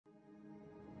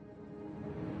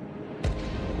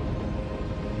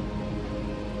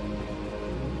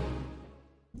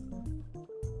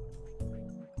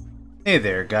Hey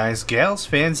there, guys, gals,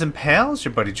 fans, and pals.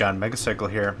 Your buddy JohnMegacycle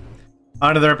here.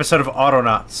 On another episode of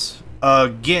Autonauts.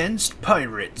 Against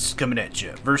pirates coming at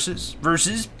you. Versus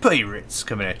pirates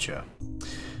coming at you.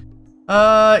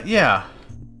 Yeah.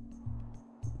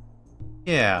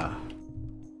 Yeah.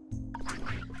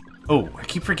 Oh, I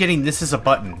keep forgetting this is a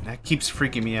button. That keeps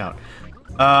freaking me out.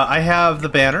 I have the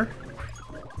banner.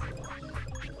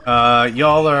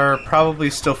 Y'all are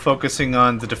probably still focusing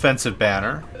on the defensive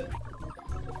banner.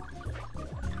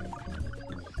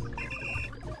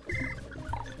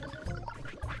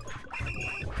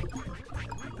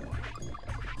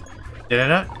 Did I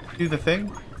not do the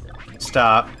thing?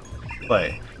 Stop.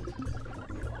 Play.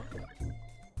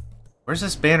 Where's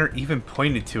this banner even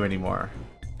pointed to anymore?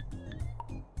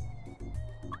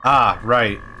 Ah,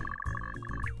 right.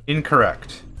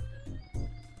 Incorrect.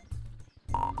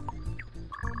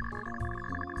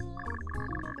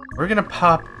 We're gonna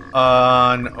pop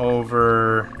on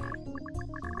over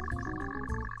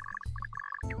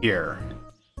here.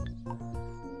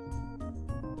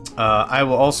 I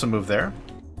will also move there.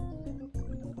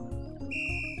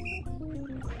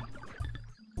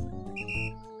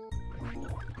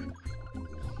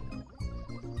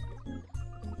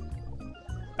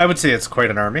 I would say it's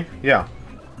quite an army, yeah.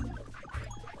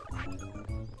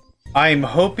 I'm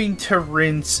hoping to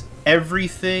rinse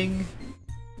everything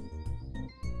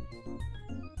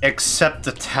except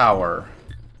the tower.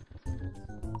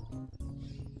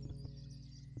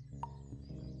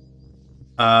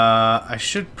 I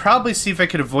should probably see if I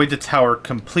could avoid the tower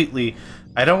completely.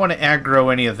 I don't want to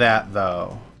aggro any of that,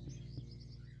 though.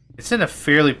 It's in a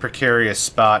fairly precarious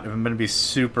spot, if I'm going to be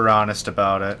super honest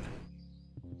about it.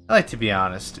 I like to be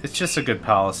honest. It's just a good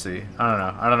policy. I don't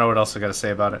know. I don't know what else I gotta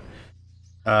say about it.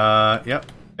 Yep.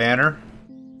 Banner.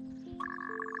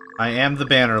 I am the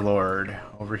Banner Lord.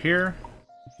 Over here.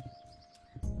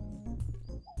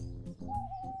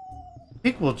 I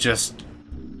think we'll just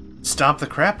stomp the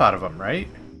crap out of them, right?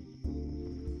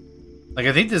 Like,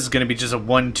 I think this is gonna be just a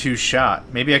 1-2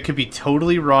 shot. Maybe I could be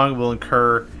totally wrong. We'll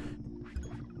incur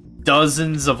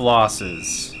dozens of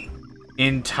losses.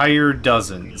 Entire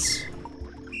dozens.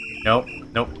 Nope,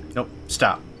 nope, nope.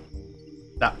 Stop.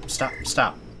 Stop, stop,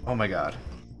 stop. Oh my god.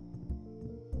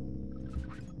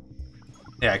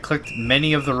 Yeah, I clicked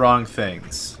many of the wrong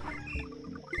things.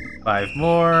 5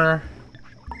 more.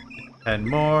 10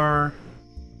 more.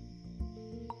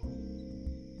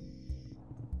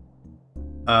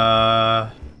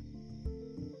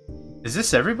 Is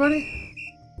this everybody?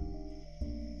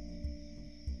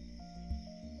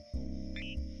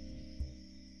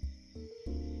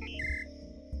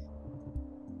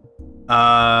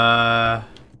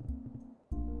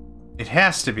 It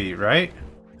has to be, right?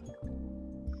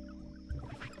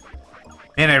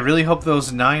 Man, I really hope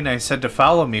those 9 I said to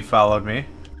follow me followed me.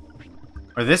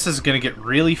 Or this is gonna get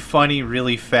really funny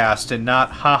really fast and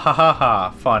not ha ha ha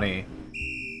ha funny.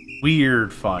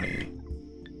 Weird funny.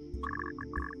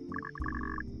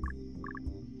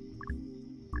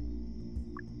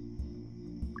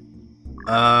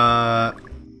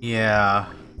 Yeah.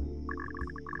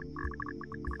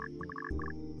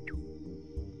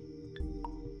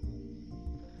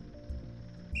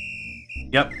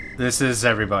 Yep, this is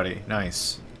everybody.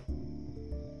 Nice.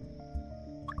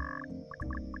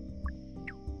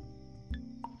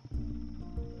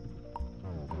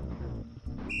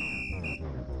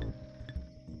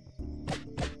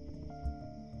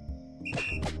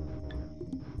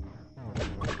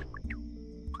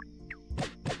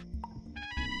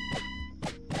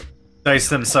 Dice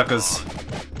them suckers.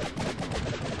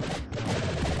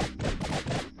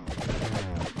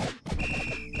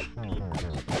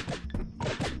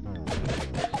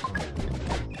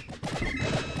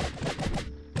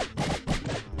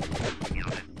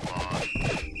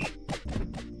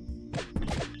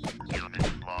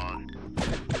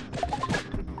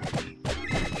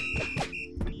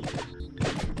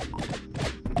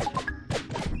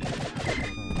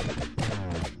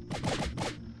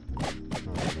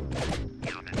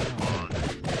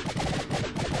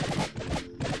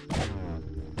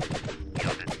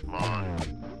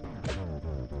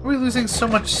 Why are we losing so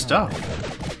much stuff?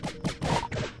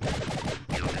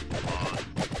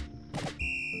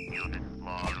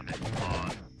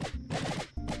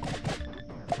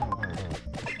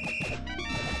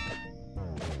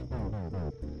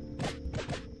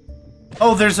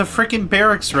 Oh, there's a freaking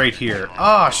barracks right here.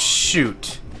 Oh,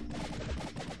 shoot.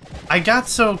 I got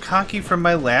so cocky from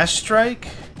my last strike.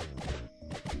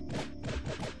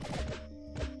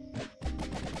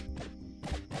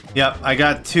 Yep, I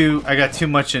got too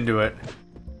much into it.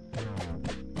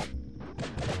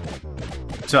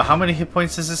 So how many hit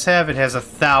points does this have? It has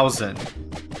 1,000.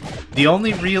 The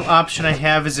only real option I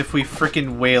have is if we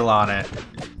frickin' wail on it.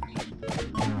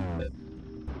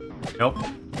 Nope.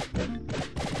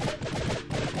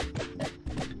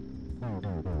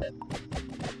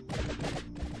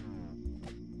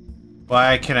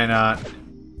 Why can I not?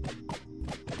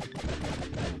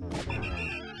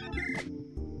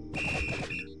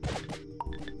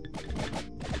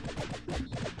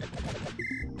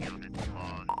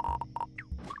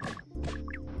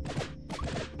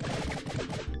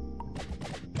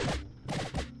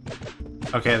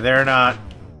 Okay, they're not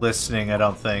listening, I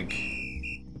don't think.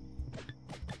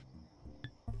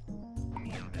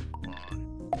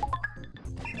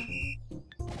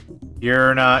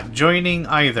 You're not joining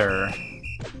either.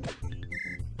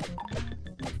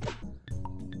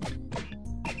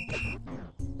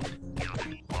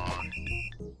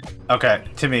 Okay,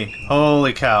 to me.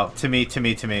 Holy cow. To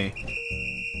me.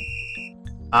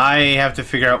 I have to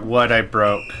figure out what I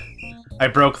broke. I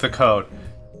broke the code.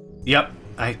 Yep,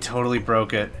 I totally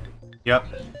broke it. Yep.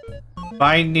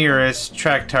 Find nearest,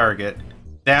 track target.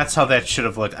 That's how that should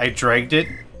have looked. I dragged it,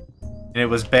 and it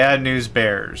was bad news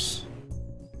bears.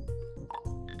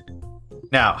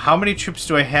 Now, how many troops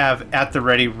do I have at the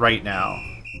ready right now?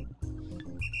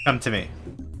 Come to me.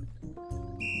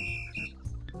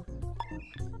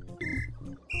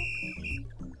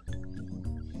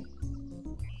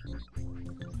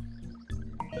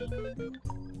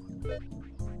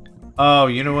 Oh,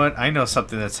 you know what? I know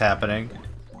something that's happening.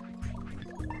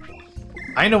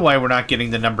 I know why we're not getting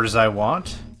the numbers I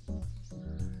want.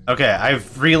 Okay,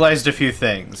 I've realized a few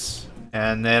things,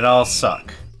 and they all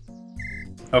suck.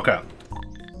 Okay.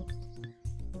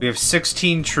 We have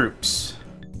 16 troops.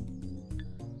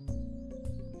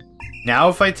 Now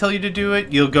if I tell you to do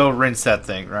it, you'll go rinse that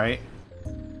thing, right?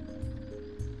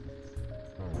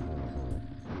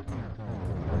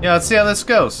 Yeah, let's see how this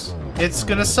goes. It's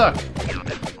gonna suck.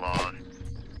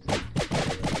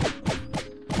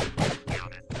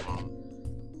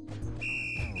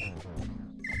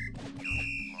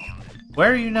 Why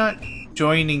are you not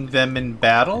joining them in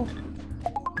battle?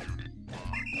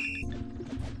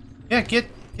 Yeah, get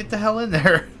the hell in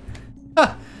there.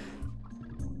 Huh.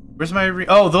 Where's my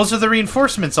oh, those are the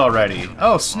reinforcements already.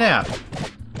 Oh, snap.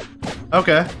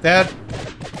 Okay, that...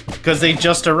 Because they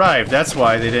just arrived, that's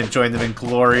why they didn't join them in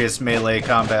glorious melee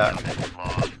combat.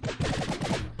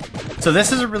 So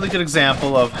this is a really good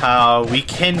example of how we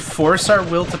can force our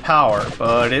will to power,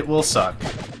 but it will suck.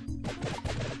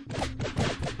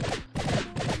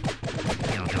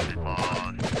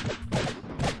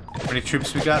 How many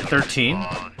troops we got? 13.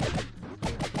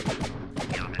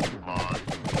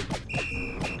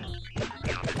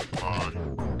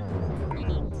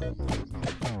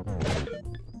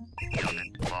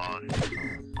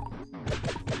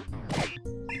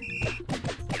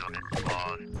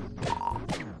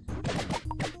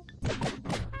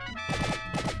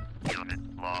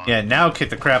 Yeah, now kick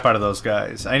the crap out of those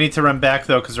guys. I need to run back,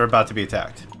 though, because we're about to be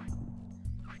attacked.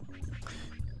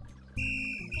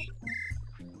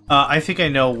 I think I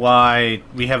know why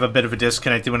we have a bit of a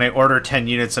disconnect. When I order 10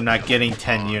 units, I'm not getting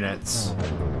 10 units.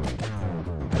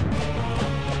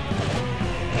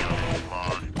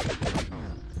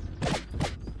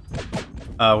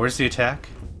 Where's the attack?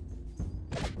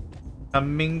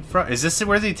 Coming from? Is this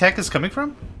where the attack is coming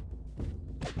from?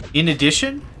 In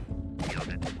addition?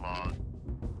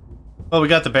 Well, we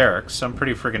got the barracks, so I'm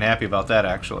pretty freaking happy about that,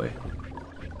 actually.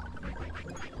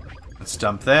 Let's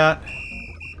dump that.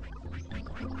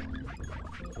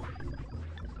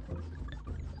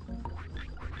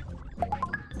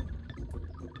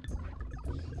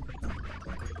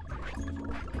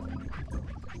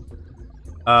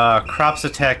 Crops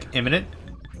attack imminent.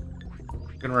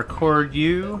 I'm gonna record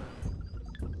you.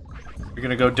 You're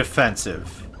gonna go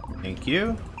defensive. Thank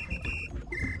you.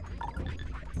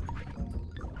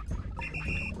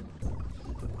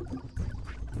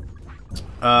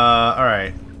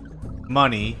 Alright.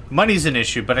 Money. Money's an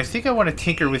issue, but I think I want to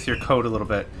tinker with your code a little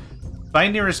bit.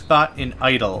 Find nearest bot in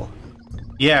idle.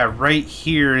 Yeah, right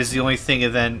here is the only thing,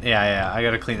 and then... Yeah, I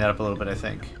gotta clean that up a little bit, I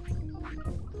think.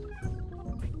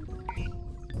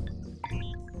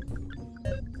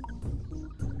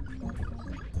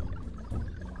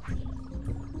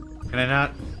 Can I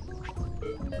not?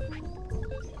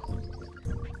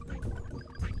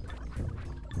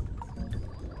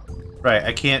 Right,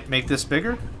 I can't make this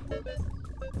bigger?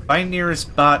 Find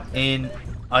nearest bot in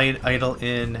idle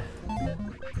in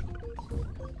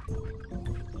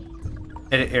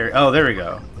edit area. Oh, there we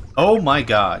go. Oh my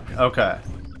god. Okay.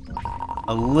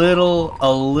 A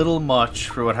little much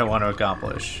for what I want to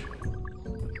accomplish.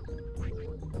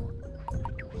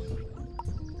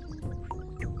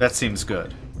 That seems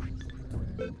good.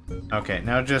 Okay,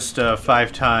 now just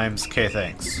 5 times. Okay,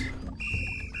 thanks.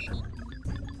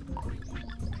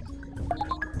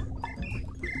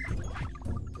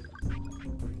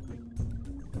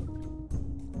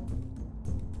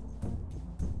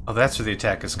 Oh, that's where the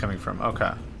attack is coming from.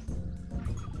 Okay.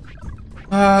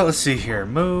 Let's see here.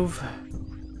 Move.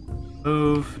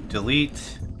 Move.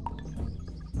 Delete.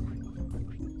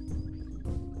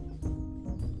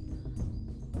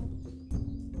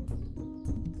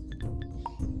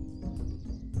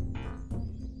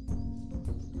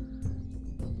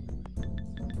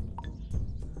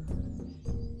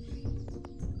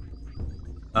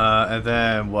 And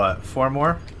then what? 4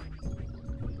 more?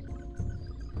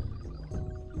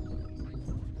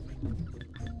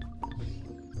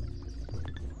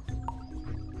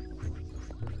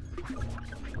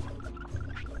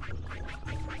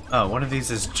 Oh, one of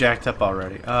these is jacked up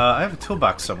already. I have a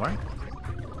toolbox somewhere.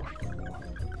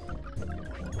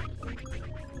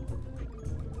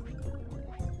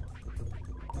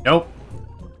 Nope.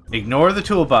 Ignore the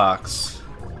toolbox.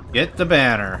 Get the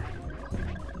banner.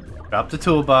 Drop the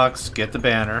toolbox, get the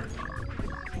banner.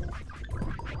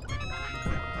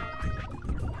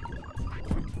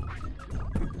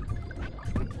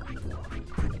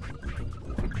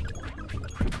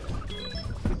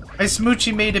 My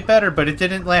smoochie made it better, but it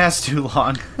didn't last too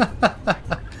long.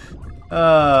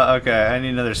 Okay, I need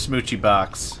another smoochie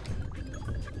box.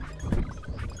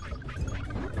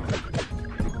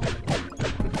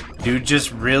 Dude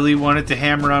just really wanted to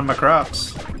hammer on my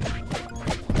crops.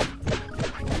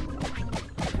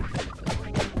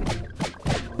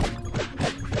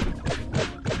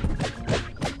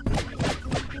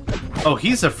 Oh,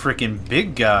 he's a freaking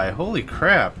big guy. Holy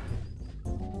crap.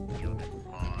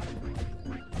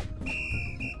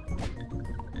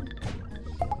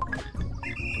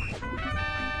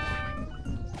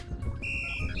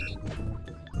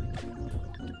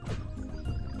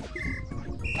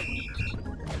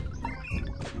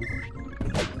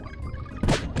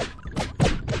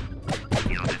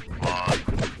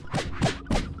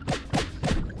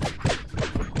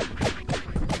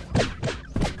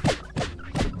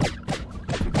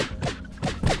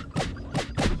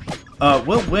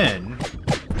 We'll win.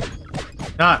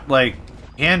 Not, like,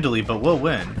 handily, but we'll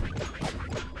win.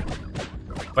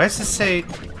 Why does it say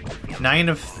 9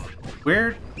 of...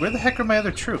 Where the heck are my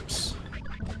other troops?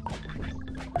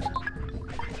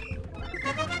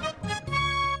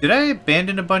 Did I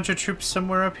abandon a bunch of troops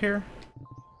somewhere up here?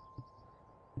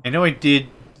 I know I did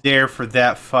there for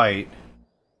that fight.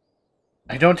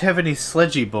 I don't have any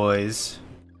sledgy boys.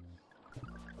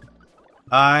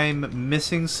 I'm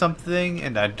missing something,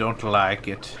 and I don't like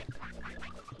it.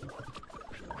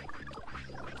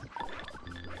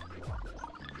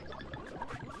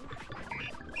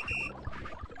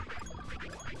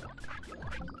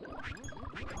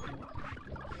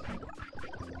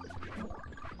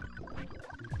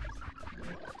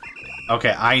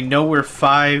 Okay, I know where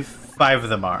five of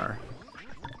them are.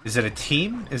 Is it a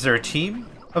team? Is there a team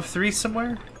of 3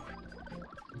 somewhere?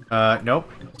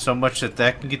 Nope. So much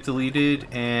that can get deleted,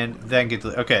 and that can get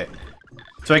deleted. Okay.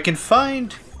 So I can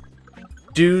find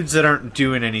dudes that aren't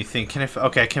doing anything. Can I...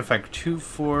 Okay, I can find 2,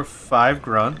 4, 5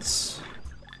 grunts.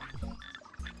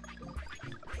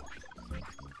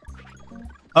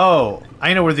 Oh,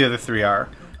 I know where the other 3 are.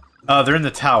 They're in the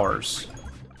towers.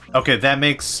 Okay, that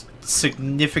makes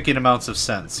significant amounts of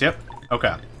sense. Yep.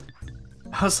 Okay.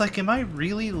 I was like, am I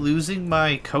really losing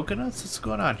my coconuts? What's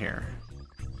going on here?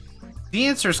 The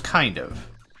answer's kind of.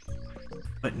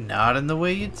 But not in the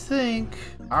way you'd think.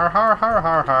 Har har har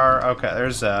har har. Okay,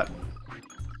 there's that.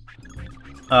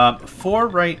 4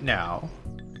 right now.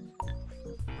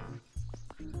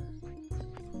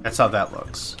 That's how that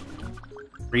looks.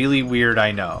 Really weird,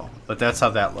 I know. But that's how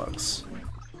that looks.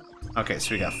 Okay,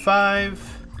 so we got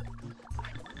 5.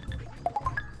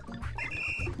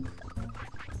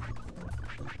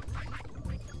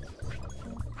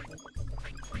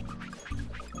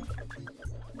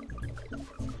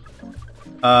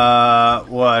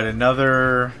 What?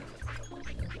 Another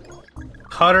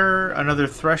cutter? Another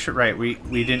thresher? Right, we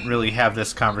didn't really have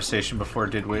this conversation before,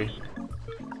 did we?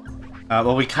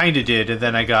 Well, we kinda did, and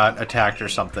then I got attacked or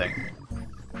something.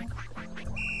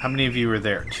 How many of you were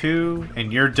there? 2?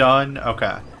 And you're done?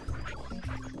 Okay.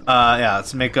 Yeah,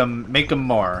 let's make them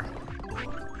more.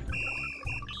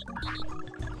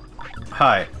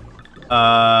 Hi.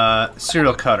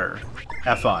 Serial cutter.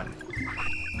 Have fun.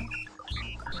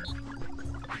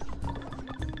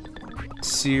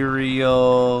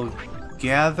 Cereal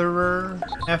gatherer,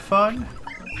 have fun.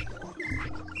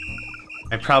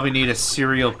 I probably need a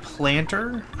cereal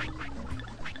planter.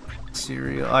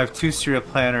 I have 2 cereal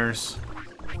planters.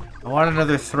 I want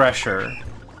another thresher.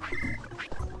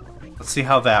 Let's see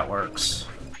how that works.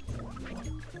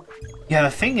 Yeah,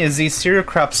 the thing is, these cereal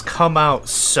crops come out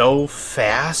so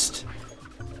fast.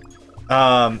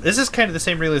 This is kind of the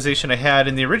same realization I had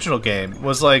in the original game.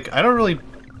 Was like, I don't really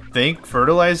think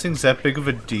fertilizing's that big of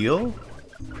a deal.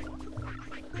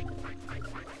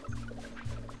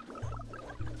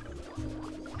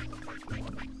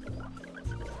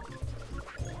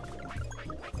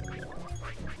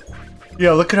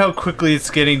 Yeah, look at how quickly it's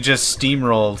getting just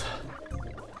steamrolled.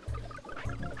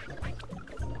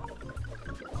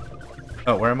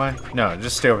 Oh, where am I? No,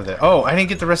 just stay over there. Oh, I didn't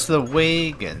get the rest of the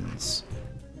wagons.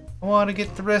 I want to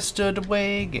get the rest of the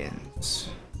wagons.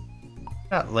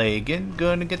 Not lagging,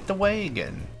 gonna get the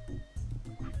wagon.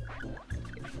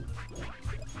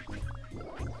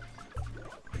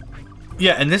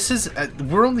 Yeah, and this is...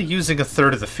 we're only using a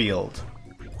third of the field.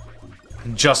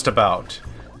 Just about.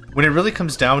 When it really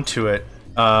comes down to it,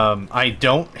 I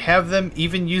don't have them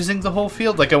even using the whole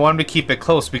field. Like, I want them to keep it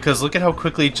close, because look at how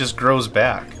quickly it just grows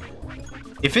back.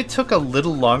 If it took a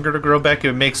little longer to grow back, it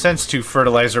would make sense to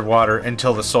fertilizer water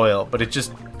until the soil, but it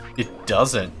just... it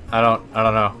doesn't. I don't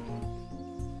know.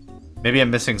 Maybe I'm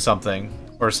missing something,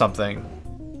 or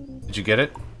something. Did you get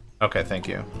it? Okay, thank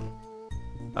you.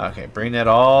 Okay, bring that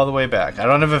all the way back. I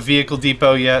don't have a vehicle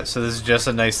depot yet, so this is just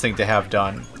a nice thing to have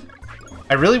done.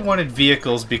 I really wanted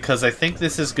vehicles because I think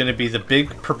this is going to be the big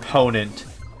proponent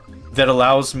that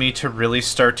allows me to really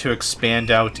start to expand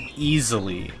out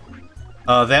easily.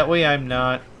 That way I'm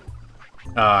not...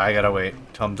 I gotta wait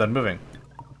till I'm done moving.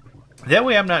 That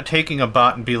way I'm not taking a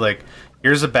bot and be like,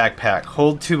 here's a backpack,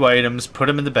 hold 2 items, put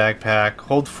them in the backpack,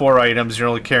 hold 4 items, you're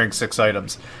only carrying 6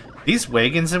 items. These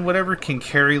wagons and whatever can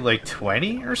carry like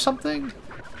 20 or something?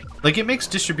 Like, it makes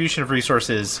distribution of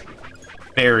resources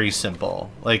very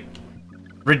simple. Like,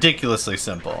 ridiculously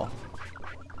simple.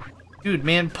 Dude,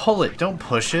 man, pull it, don't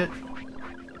push it.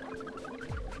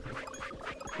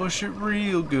 Push it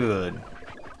real good.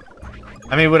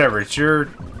 I mean, whatever, it's your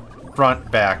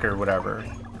front, back, or whatever.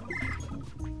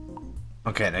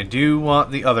 Okay, and I do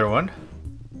want the other one.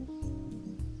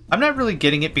 I'm not really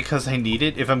getting it because I need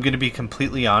it, if I'm going to be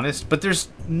completely honest, but there's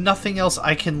nothing else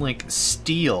I can, like,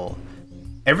 steal.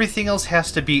 Everything else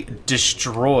has to be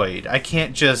destroyed. I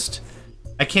can't just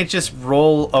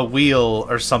roll a wheel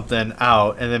or something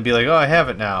out and then be like, oh, I have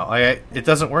it now. It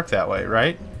doesn't work that way,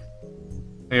 right?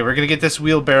 Okay, we're going to get this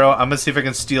wheelbarrow. I'm going to see if I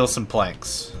can steal some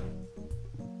planks.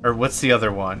 Or what's the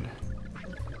other one?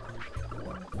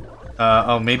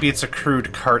 Oh, maybe it's a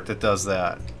crude cart that does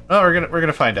that. Oh, we're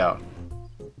gonna find out.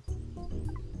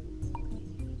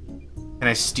 Can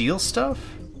I steal stuff?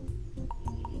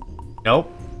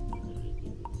 Nope.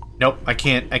 Nope, I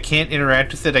can't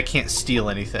interact with it, I can't steal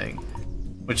anything.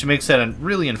 Which makes that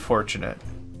really unfortunate.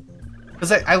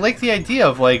 Because I like the idea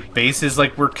of, like, bases,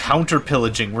 like, we're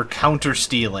counter-pillaging, we're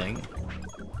counter-stealing.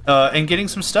 And getting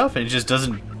some stuff, and it just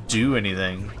doesn't do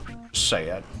anything.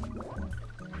 Sad.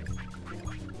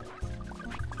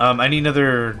 I need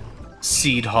another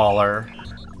seed hauler.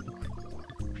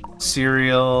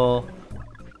 Cereal...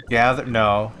 gather...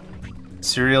 no.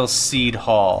 Cereal seed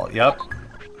haul. Yep.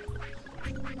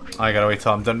 I gotta wait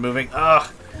till I'm done moving.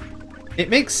 Ugh! It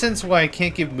makes sense why I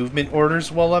can't give movement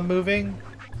orders while I'm moving.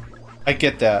 I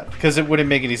get that, because it wouldn't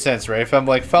make any sense, right? If I'm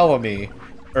like, follow me,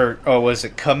 or, oh, what is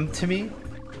it, come to me?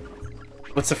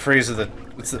 What's the phrase of the,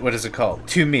 what is it called?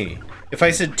 To me. If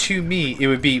I said to me, it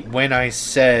would be when I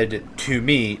said to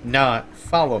me, not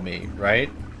follow me, right?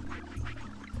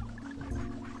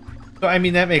 So, I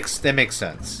mean, that makes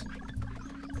sense.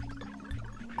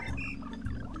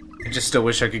 I just still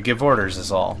wish I could give orders,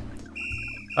 is all.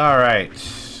 Alright.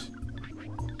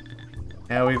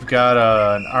 Now we've got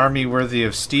an army worthy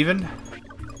of Stephen.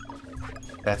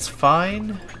 That's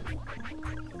fine.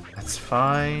 That's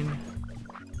fine.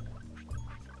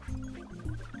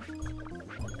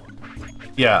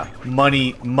 Yeah,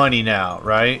 money now,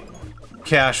 right?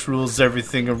 Cash rules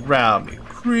everything around me.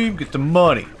 Cream, get the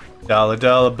money. Dollar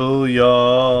bill,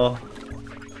 y'all.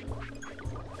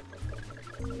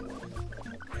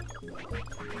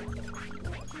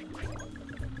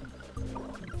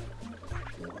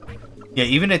 Yeah,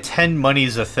 even at 10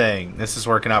 money's a thing. This is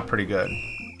working out pretty good.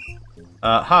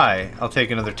 Hi. I'll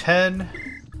take another 10.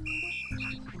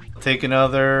 I'll take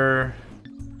another...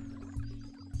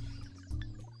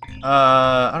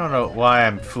 I don't know why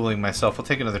I'm fooling myself. I'll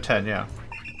take another 10, yeah.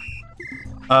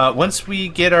 Once we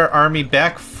get our army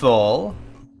back full,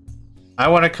 I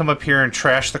want to come up here and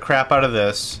trash the crap out of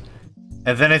this.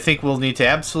 And then I think we'll need to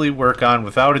absolutely work on,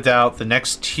 without a doubt, the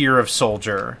next tier of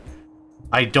soldier.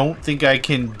 I don't think I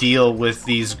can deal with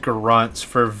these grunts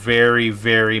for very,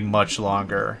 very much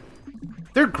longer.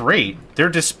 They're great. They're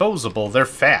disposable. They're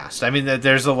fast. I mean,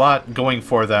 there's a lot going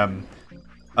for them.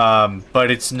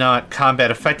 But it's not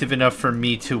combat effective enough for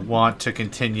me to want to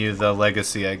continue the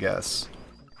legacy, I guess.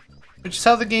 Which is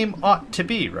how the game ought to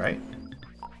be, right?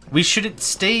 We shouldn't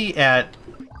stay at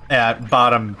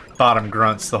bottom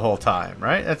grunts the whole time,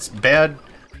 right? That's bad.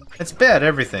 It's bad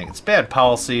everything. It's bad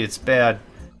policy. It's bad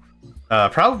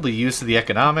probably use of the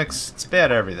economics. It's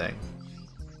bad everything.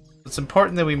 It's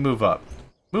important that we move up.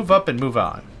 Move up and move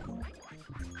on.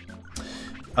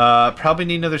 Probably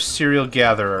need another cereal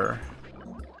gatherer.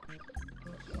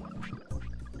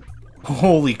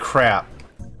 Holy crap.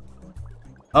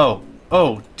 Oh,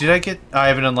 did I get... I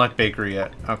haven't unlocked bakery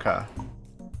yet. Okay.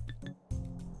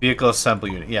 Vehicle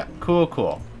assembly unit. Yeah,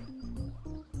 cool.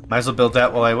 Might as well build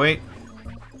that while I wait.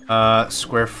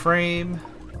 Square frame.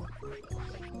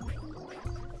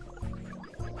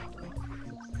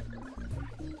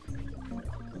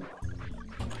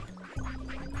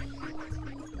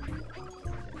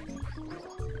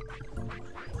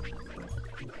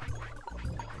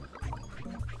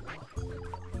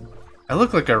 I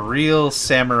look like a real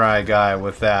samurai guy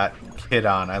with that kit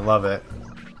on. I love it.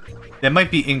 That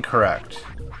might be incorrect.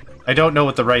 I don't know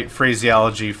what the right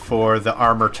phraseology for the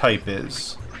armor type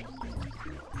is.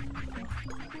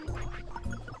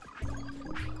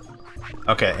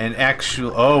 Okay, and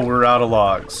actual... Oh, we're out of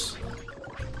logs.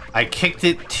 I kicked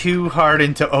it too hard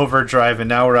into overdrive and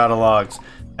now we're out of logs.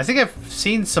 I think I've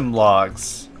seen some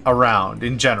logs around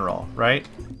in general, right?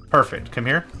 Perfect. Come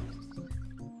here.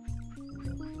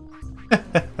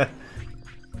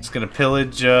 Just gonna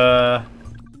pillage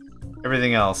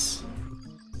everything else.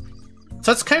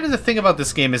 So that's kind of the thing about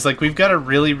this game is like we've got a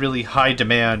really high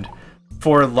demand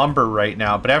for lumber right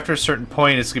now, but after a certain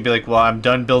point it's gonna be like, well, I'm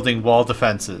done building wall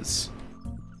defenses.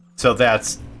 So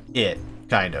that's it,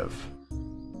 kind of.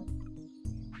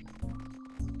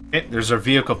 Okay, there's our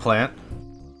vehicle plant.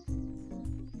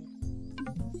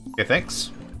 Okay,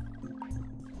 thanks.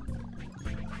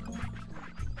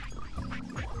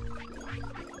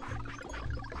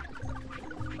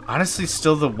 Honestly,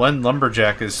 still the one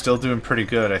lumberjack is still doing pretty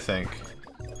good, I think.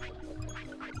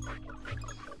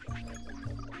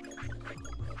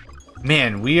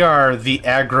 Man, we are the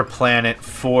agri-planet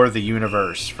for the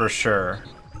universe, for sure.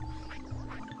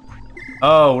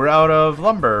 Oh, we're out of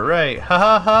lumber, right. Ha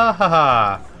ha ha ha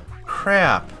ha.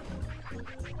 Crap.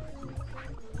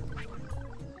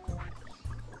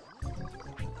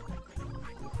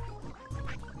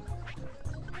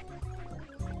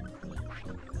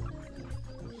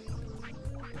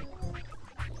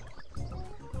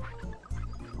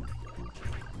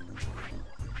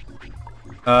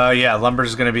 Yeah,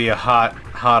 lumber's gonna be a hot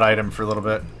item for a little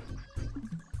bit.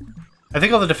 I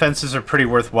think all the defenses are pretty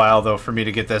worthwhile, though, for me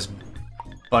to get this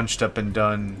bunched up and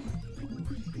done.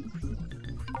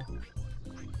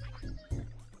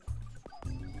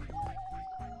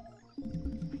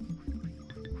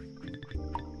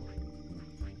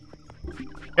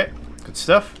 Okay, good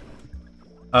stuff.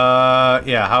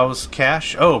 Yeah, how's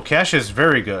cash? Oh, cash is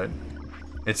very good.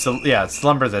 It's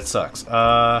lumber that sucks.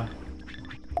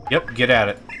 Yep, get at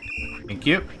it. Thank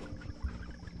you.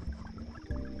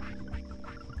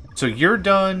 So you're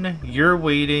done, you're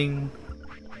waiting.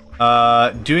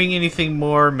 Doing anything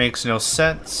more makes no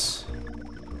sense.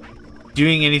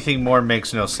 Doing anything more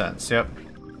makes no sense, yep.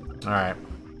 Alright.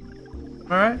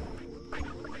 Alright.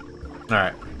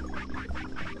 Alright.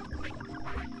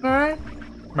 Alright.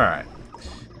 Alright.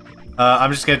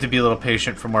 I'm just gonna have to be a little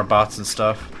patient for more bots and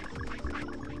stuff.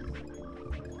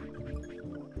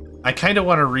 I kind of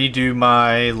want to redo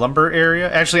my lumber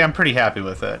area. Actually, I'm pretty happy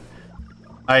with it.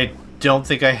 I don't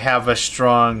think I have a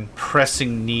strong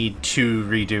pressing need to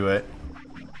redo it.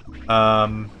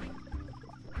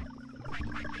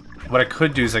 What I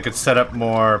could do is I could set up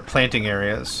more planting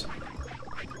areas.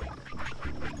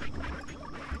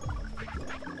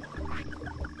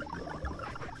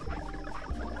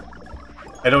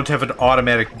 I don't have an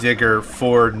automatic digger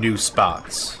for new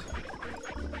spots.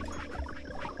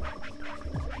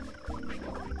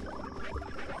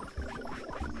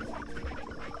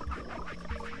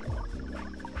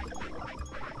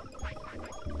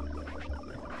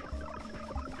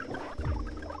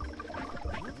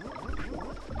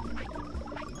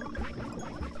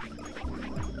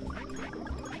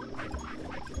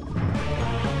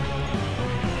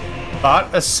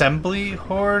 Bot assembly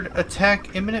horde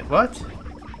attack imminent? What?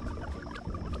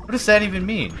 What does that even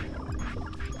mean?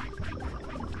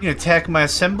 You gonna attack my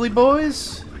assembly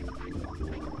boys?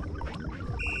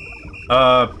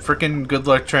 Frickin' good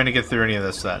luck trying to get through any of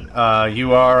this then.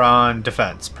 You are on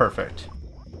defense. Perfect.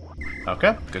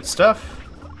 Okay, good stuff.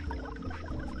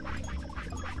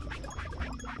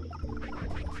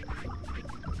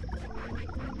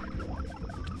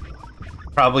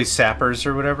 Probably sappers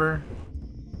or whatever.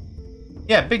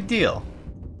 Yeah, big deal.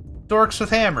 Dorks with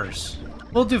hammers.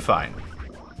 We'll do fine.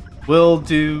 We'll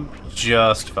do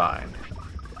just fine.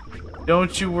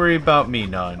 Don't you worry about me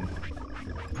none.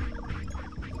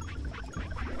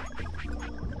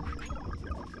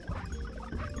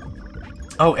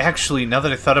 Oh, actually, now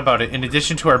that I thought about it, in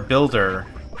addition to our builder...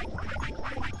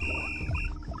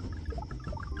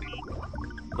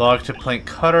 Log to plank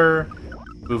cutter.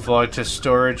 Move log to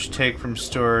storage. Take from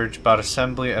storage. Bot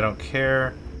assembly. I don't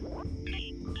care.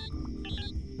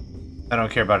 I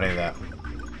don't care about any of that.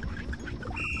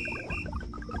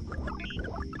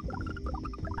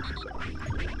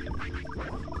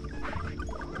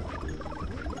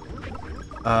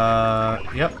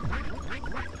 Yep.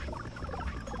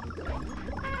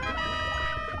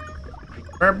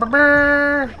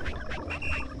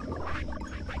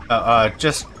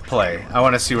 Just play. I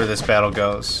want to see where this battle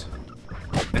goes.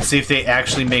 And see if they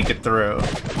actually make it through.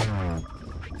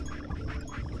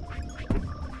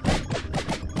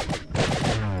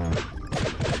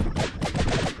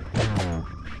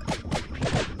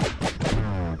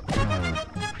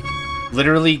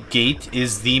 Literally, gate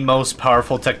is the most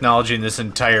powerful technology in this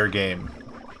entire game.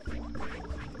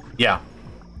 Yeah.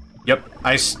 Yep,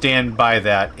 I stand by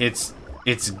that. It's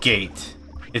gate.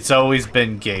 It's always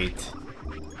been gate.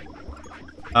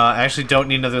 I actually don't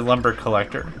need another lumber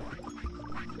collector.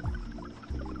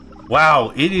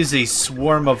 Wow, it is a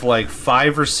swarm of like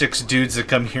 5 or 6 dudes that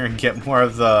come here and get more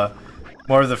of the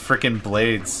frickin'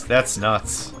 blades. That's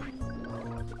nuts.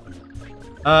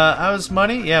 How's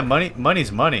money? Yeah,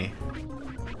 money's money.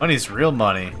 Money's real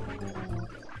money.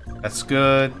 That's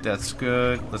good, that's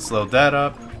good. Let's load that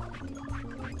up.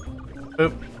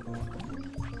 Oop.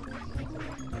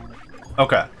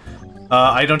 Okay.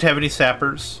 I don't have any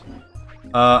sappers.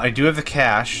 I do have the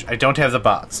cash. I don't have the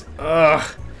bots. Ugh.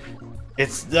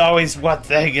 It's always one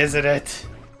thing, isn't it?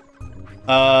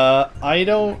 I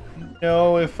don't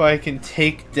know if I can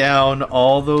take down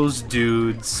all those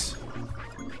dudes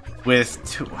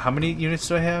with how many units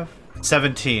do I have?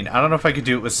 17. I don't know if I could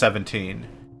do it with 17.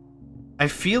 I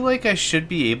feel like I should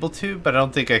be able to, but I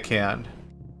don't think I can.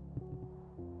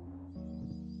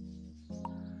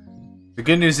 The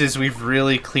good news is we've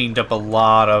really cleaned up a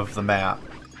lot of the map.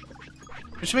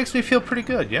 Which makes me feel pretty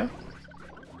good, yeah?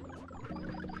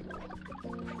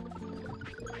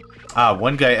 Ah,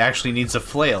 one guy actually needs a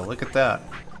flail. Look at that.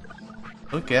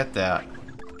 Look at that.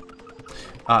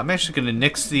 I'm actually going to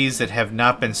nix these that have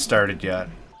not been started yet.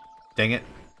 Dang it.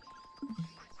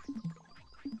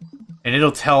 And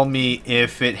it'll tell me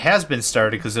if it has been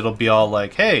started, because it'll be all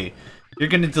like, hey, you're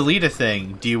going to delete a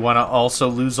thing. Do you want to also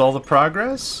lose all the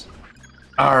progress?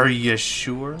 Are you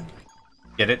sure?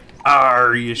 Get it?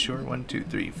 Are you sure? 1, 2,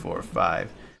 3, 4,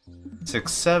 5,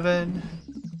 6, 7.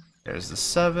 There's the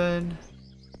 7.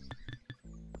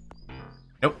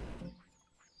 Nope.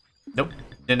 Nope.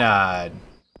 Denied.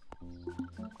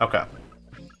 Okay.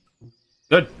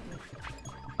 Good.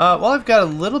 Well, I've got a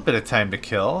little bit of time to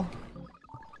kill.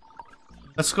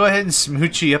 Let's go ahead and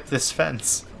smoochy up this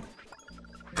fence.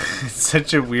 It's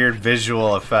such a weird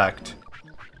visual effect.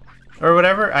 Or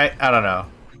whatever, I don't know.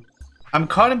 I'm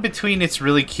caught in between it's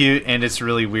really cute and it's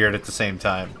really weird at the same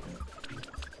time.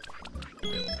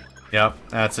 Yep,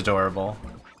 that's adorable.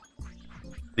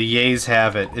 The yays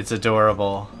have it, it's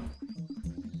adorable.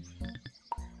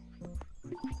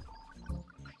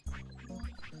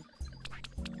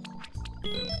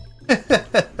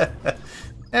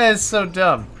 It's so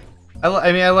dumb.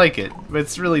 I mean, I like it, but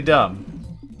it's really dumb.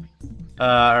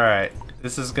 Alright.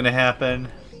 This is gonna happen.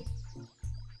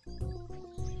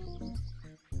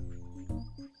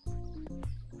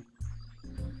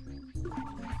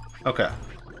 Okay.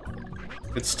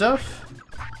 Good stuff.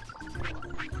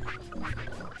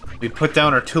 We put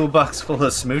down our toolbox full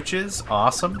of smooches.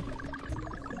 Awesome.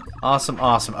 Awesome,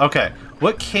 awesome. Okay.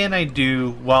 What can I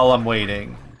do while I'm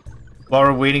waiting? While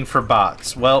we're waiting for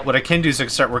bots? Well, what I can do is I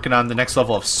can start working on the next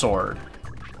level of sword.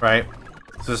 Right?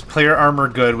 So this player armor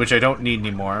good, which I don't need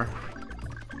anymore.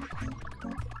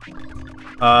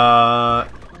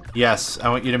 Yes, I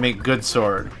want you to make good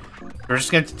sword. We're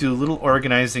just going to do a little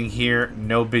organizing here.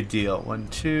 No big deal. 1,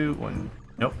 2, 1.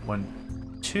 Nope.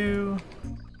 1, 2.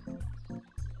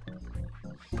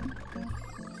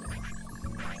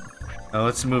 Now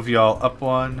let's move y'all up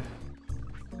 1.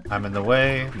 I'm in the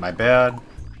way. My bad.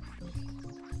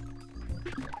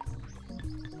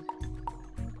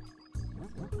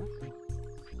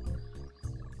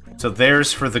 So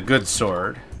there's for the good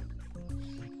sword.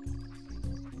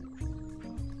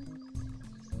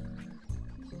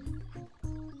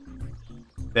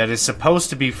 That is supposed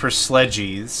to be for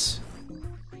sledgies.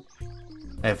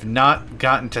 I have not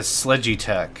gotten to Sledgy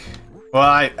Tech. Well,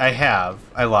 I have.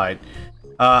 I lied.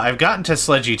 I've gotten to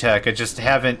Sledgy Tech, I just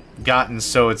haven't gotten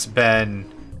so it's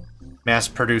been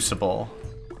mass-producible.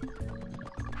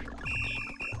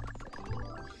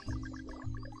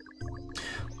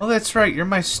 Oh, that's right, you're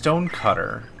my stone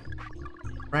cutter.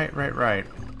 Right.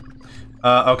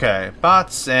 Okay,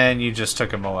 bots, and you just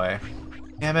took them away.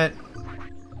 Damn it.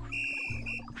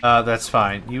 That's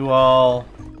fine. You all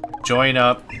join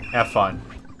up, have fun.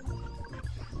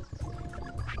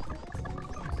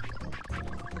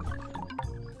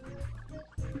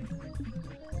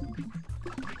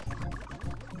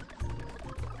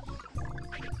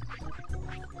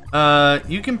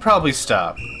 You can probably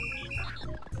stop.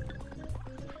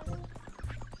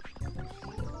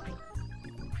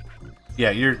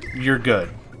 Yeah, you're good.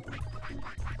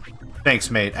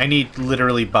 Thanks, mate. I need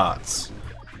literally bots.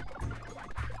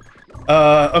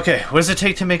 Okay, what does it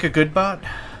take to make a good bot?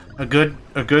 A good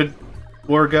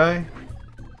war guy?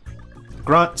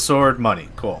 Grunt, sword, money.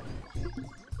 Cool.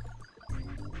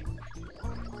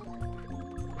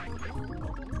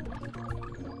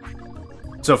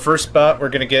 So first bot we're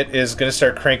gonna get is gonna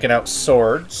start cranking out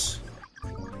swords.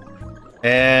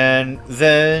 And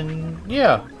then,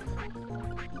 yeah.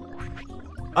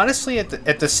 Honestly,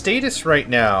 at the status right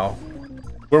now,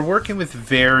 we're working with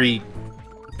very,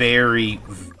 very,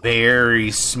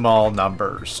 very small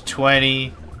numbers.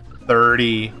 20,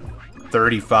 30,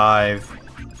 35,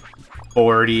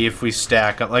 40 if we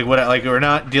stack up. Like we're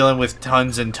not dealing with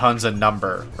tons and tons of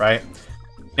number, right?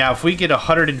 Now, if we get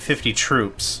 150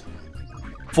 troops,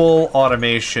 full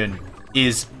automation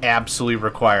is absolutely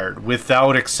required,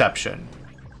 without exception.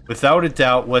 Without a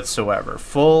doubt whatsoever.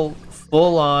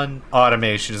 Full-on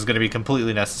automation is going to be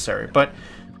completely necessary. But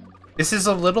this is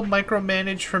a little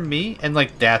micromanaged from me, and,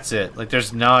 like, that's it. Like,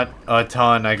 there's not a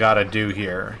ton I gotta do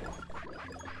here.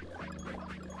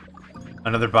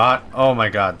 Another bot? Oh my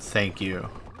god, thank you.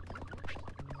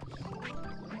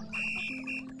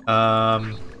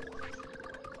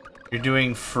 You're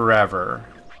doing forever.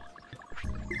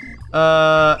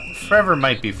 Forever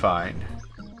might be fine.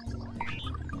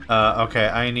 Okay,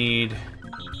 I need...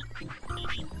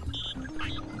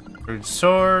 Third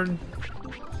sword.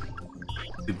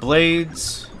 2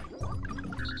 blades.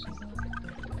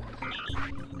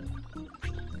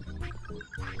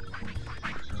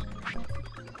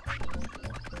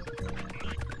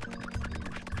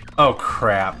 Oh,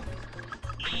 crap.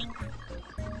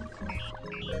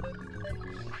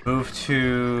 Move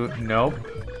to... Nope.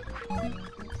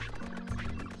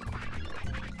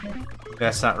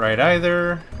 That's not right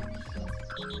either.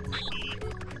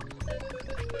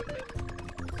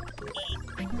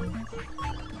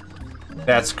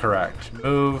 That's correct.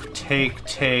 Move,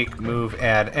 take, move,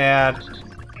 add.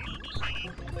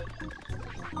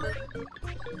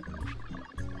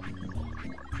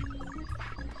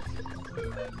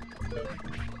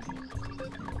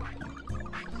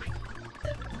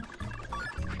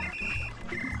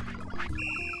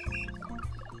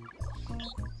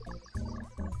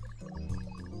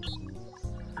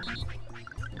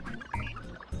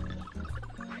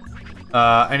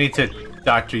 I need to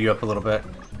doctor you up a little bit.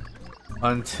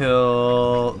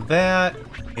 Until that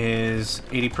is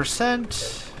 80%.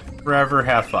 Forever,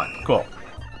 have fun. Cool.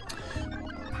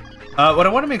 What I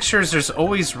want to make sure is there's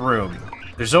always room.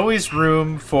 There's always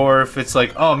room for if it's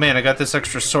like, oh man, I got this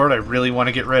extra sword I really want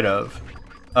to get rid of.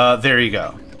 There you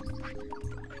go.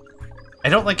 I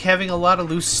don't like having a lot of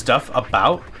loose stuff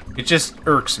about. It just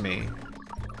irks me.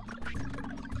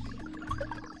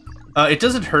 It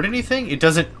doesn't hurt anything. It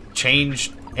doesn't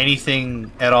change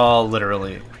anything at all,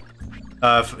 literally.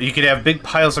 You could have big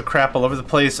piles of crap all over the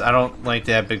place. I don't like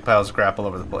to have big piles of crap all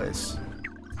over the place.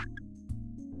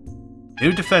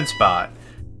 New defense bot.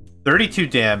 32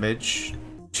 damage.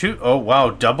 Oh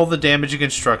wow, double the damage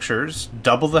against structures.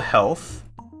 Double the health.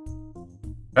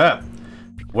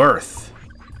 Worth.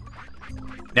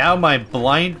 Now my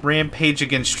blind rampage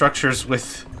against structures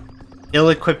with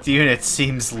ill-equipped units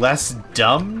seems less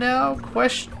dumb now?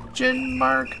 Question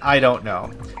mark? I don't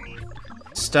know.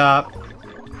 Stop.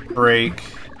 Break.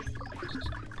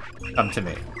 Come to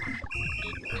me.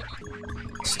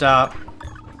 Stop.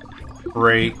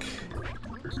 Break.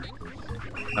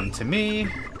 Come to me.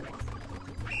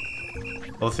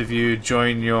 Both of you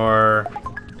join your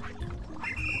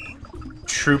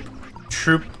troop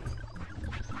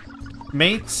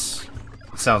mates?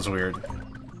 Sounds weird.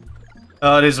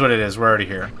 Oh, it is what it is. We're already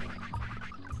here.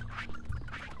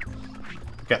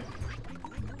 Okay.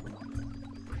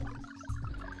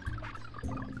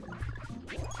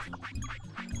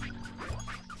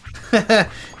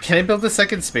 Can I build a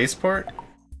second spaceport?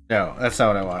 No, that's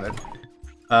not what I wanted.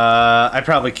 I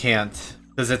probably can't.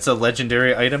 Because it's a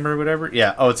legendary item or whatever?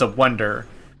 Yeah, oh, it's a wonder.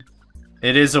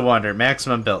 It is a wonder.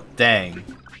 Maximum built. Dang.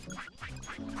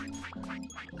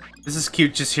 This is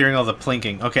cute just hearing all the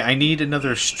plinking. Okay, I need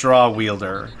another straw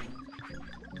wielder.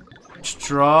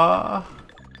 Straw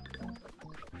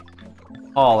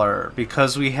hauler.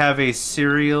 Because we have a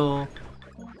cereal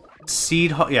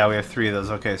seed haul. Yeah, we have 3 of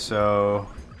those. Okay, so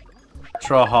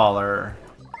straw hauler.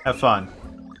 Have fun.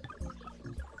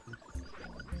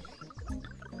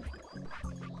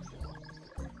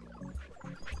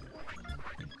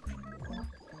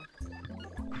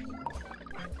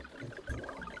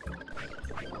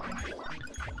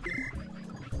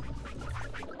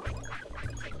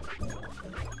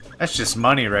 That's just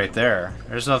money right there.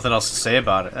 There's nothing else to say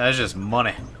about it. That's just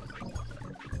money.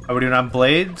 Are we doing on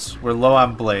blades? We're low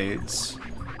on blades.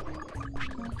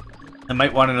 I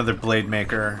might want another blade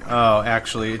maker. Oh,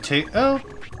 actually, oh,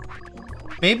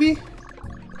 maybe?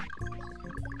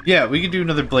 Yeah, we could do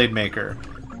another blade maker.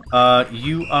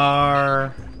 You are...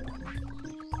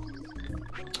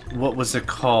 What was it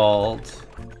called?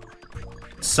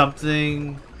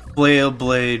 Something... Flail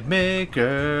blade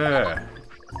maker.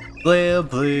 Flail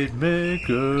blade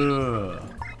maker.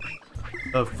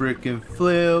 A freaking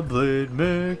flail blade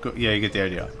maker. Yeah, you get the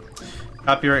idea.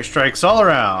 Copyright strikes all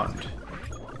around.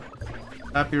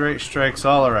 Copyright strikes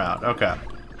all around. Okay.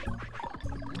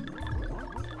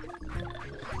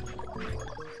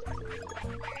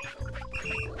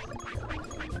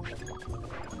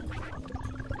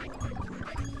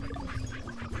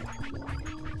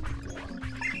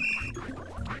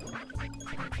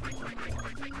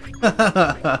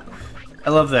 I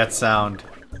love that sound.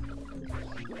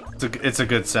 It's a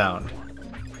good sound.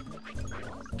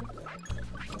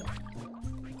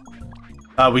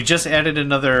 We just added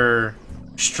another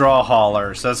straw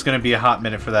hauler, so that's going to be a hot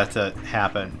minute for that to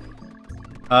happen.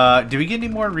 Do we get any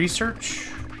more research?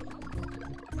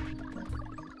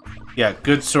 Yeah,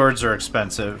 good swords are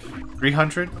expensive.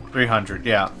 300? 300,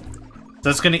 yeah. So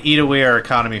that's going to eat away our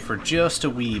economy for just a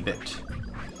wee bit.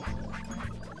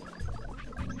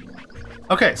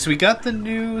 Okay, so we got the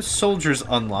new soldiers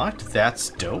unlocked.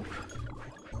 That's dope.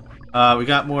 We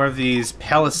got more of these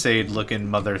palisade-looking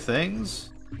mother things.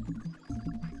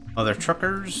 Mother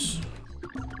truckers.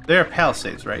 They're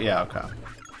palisades, right? Yeah, okay.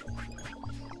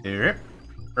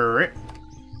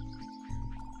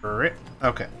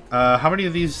 Okay. How many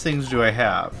of these things do I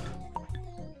have?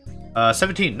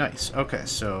 17. Nice. Okay,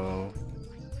 so...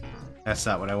 That's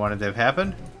not what I wanted to have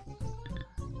happen.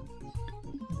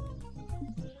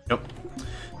 Nope.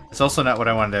 It's also not what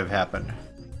I wanted to have happen.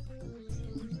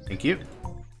 Thank you.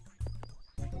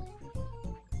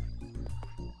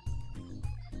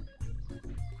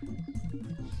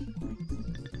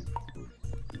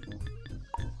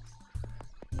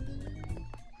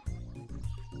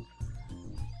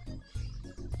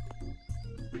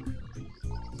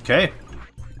 Okay.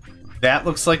 That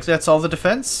looks like that's all the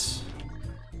defense.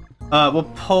 We'll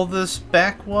pull this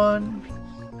back one.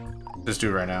 Just do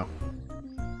it right now.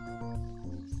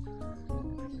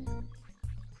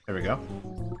 There we go.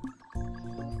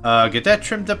 Get that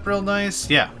trimmed up real nice.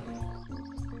 Yeah.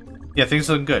 Yeah, things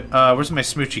looking good. Where's my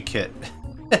smoochy kit?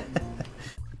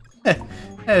 I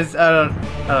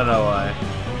don't know why.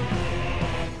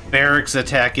 Barracks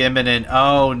attack imminent.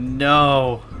 Oh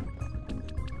no.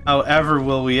 However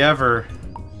will we ever?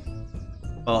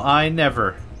 Well, I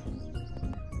never.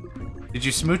 Did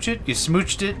you smooch it? You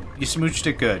smooched it? You smooched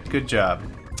it good. Good job.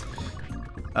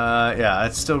 Yeah,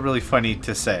 it's still really funny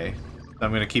to say.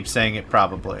 I'm gonna keep saying it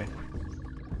probably.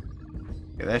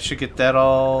 Okay, that should get that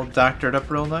all doctored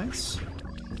up real nice.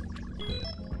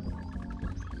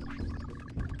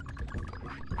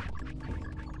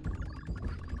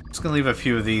 Just gonna leave a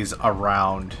few of these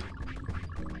around.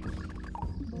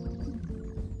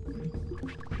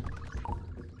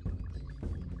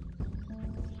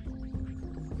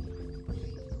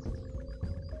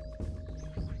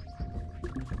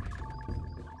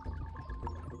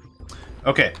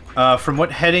 Okay, from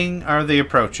what heading are they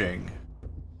approaching?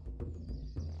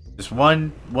 Just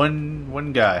one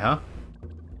guy, huh?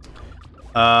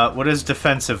 What does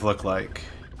defensive look like?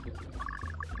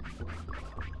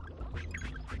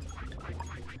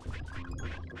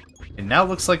 It now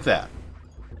looks like that.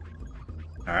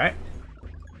 Alright.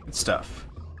 Good stuff.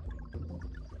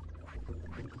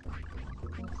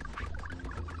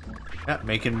 Yeah,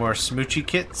 making more smoochy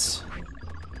kits.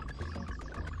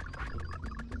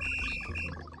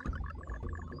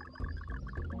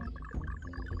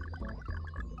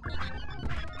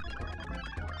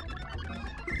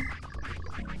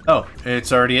 Oh,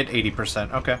 it's already at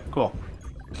 80%. Okay, cool.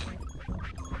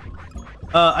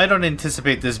 I don't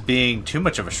anticipate this being too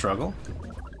much of a struggle.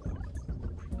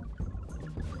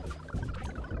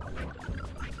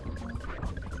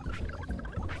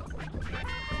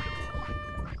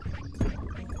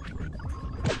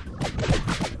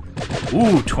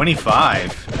 Ooh,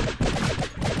 25.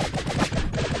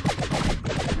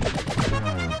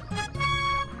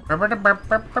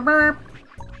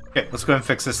 Okay, let's go and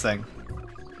fix this thing.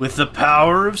 With the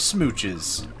power of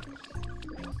smooches.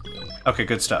 Okay,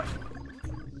 good stuff.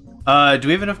 Do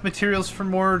we have enough materials for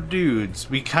more dudes?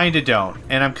 We kinda don't,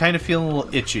 and I'm kinda feeling a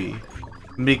little itchy. I'm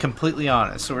gonna be completely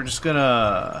honest, so we're just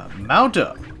gonna mount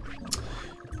up.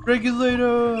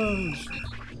 Regulators!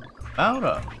 Mount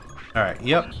up. Alright,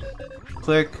 yep.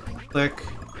 Click, click.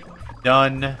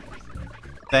 Done.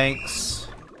 Thanks.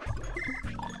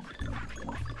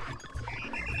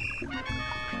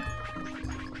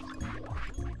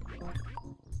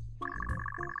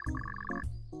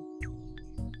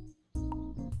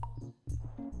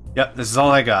 Yep, this is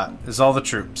all I got. This is all the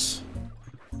troops.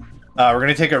 We're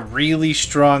gonna take a really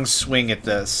strong swing at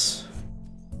this.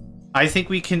 I think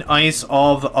we can ice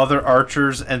all the other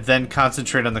archers and then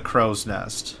concentrate on the crow's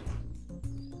nest.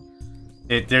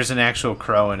 There's an actual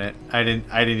crow in it. I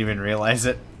didn't even realize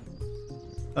it.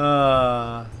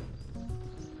 Oh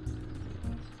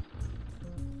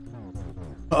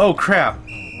crap.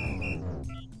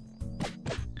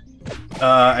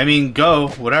 I mean, go,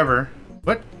 whatever.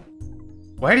 What?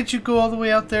 Why did you go all the way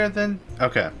out there then?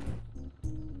 Okay.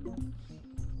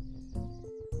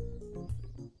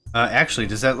 Actually,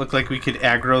 does that look like we could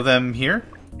aggro them here?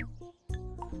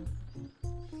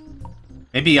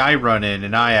 Maybe I run in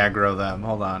and I aggro them.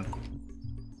 Hold on.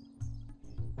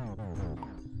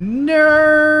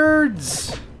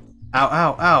 Nerds! Ow,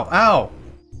 ow, ow, ow!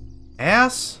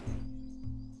 Ass?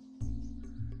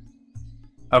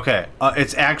 Okay,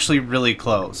 it's actually really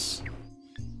close.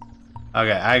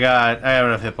 Okay, I have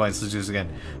enough hit points. Let's do this again.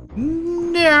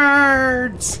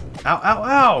 Nerds! Ow, ow,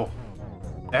 ow!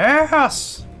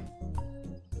 Ass!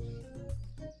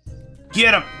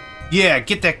 Get him! Yeah,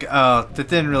 get that. That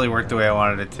didn't really work the way I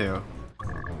wanted it to.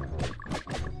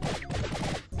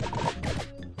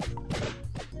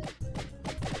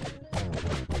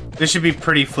 This should be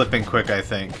pretty flipping quick, I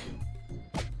think.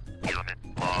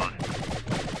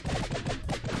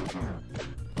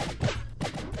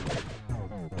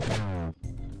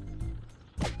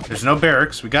 There's no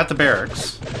barracks. We got the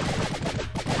barracks.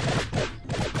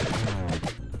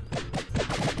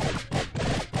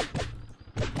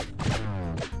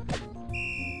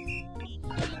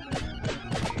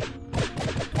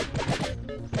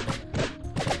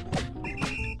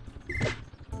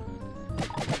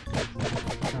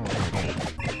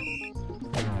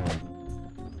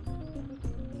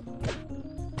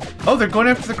 Oh, they're going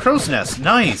after the crow's nest.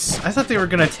 Nice. I thought they were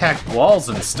going to attack walls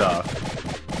and stuff.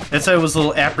 That's why I was a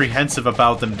little apprehensive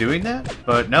about them doing that.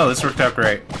 But no, this worked out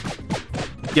great.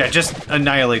 Yeah, just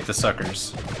annihilate the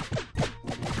suckers.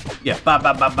 Yeah, that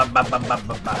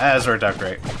worked out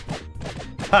great.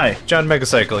 Hi,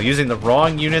 JohnMegacycle, using the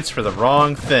wrong units for the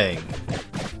wrong thing.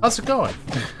 How's it going?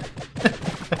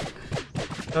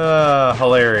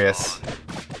 Hilarious.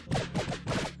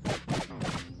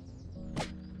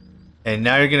 And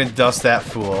now you're gonna dust that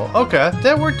fool. Okay,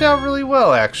 that worked out really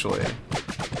well, actually.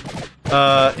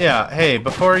 Yeah, hey,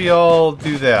 before y'all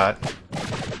do that...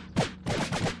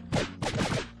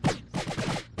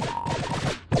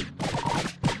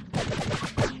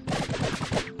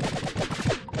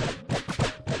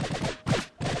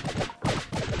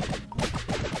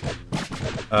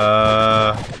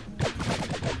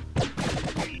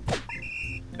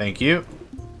 Thank you.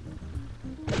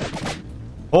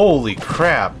 Holy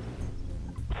crap.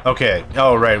 Okay,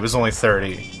 oh right, it was only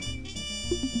 30.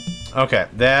 Okay,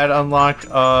 that unlocked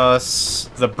us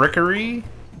the brickery?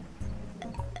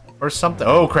 Or something.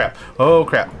 Oh crap, oh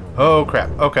crap, oh crap,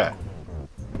 okay.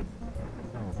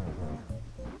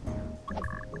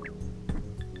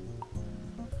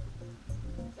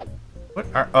 What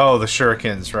are, oh, the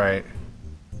shurikens, right.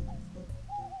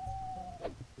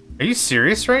 Are you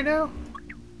serious right now?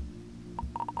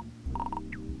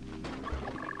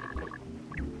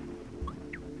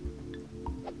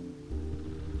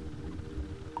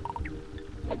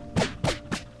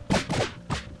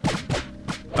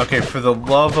 Okay, for the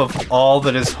love of all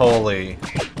that is holy.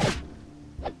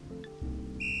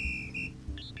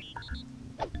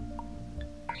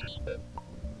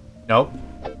 Nope.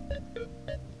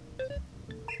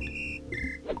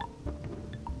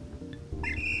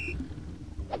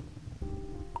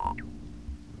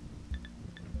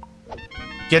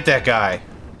 Get that guy.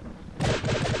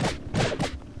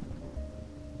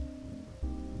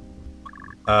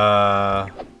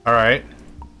 Alright.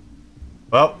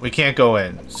 Well, we can't go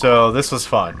in, so this was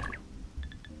fun.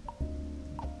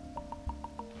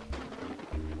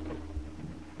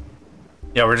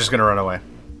 Yeah, we're just gonna run away.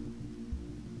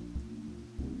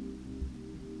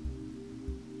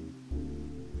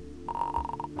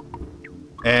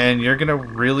 And you're gonna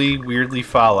really weirdly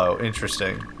follow.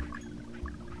 Interesting.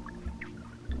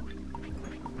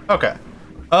 Okay.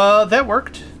 That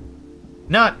worked.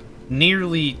 Not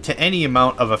nearly to any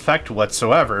amount of effect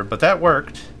whatsoever, but that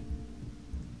worked.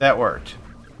 That worked.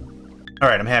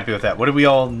 Alright, I'm happy with that. What did we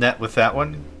all net with that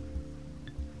one?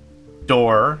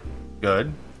 Door.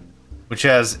 Good. Which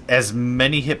has as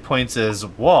many hit points as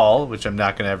wall, which I'm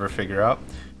not going to ever figure out.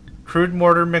 Crude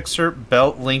mortar mixer,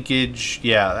 belt linkage.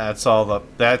 Yeah, that's all the...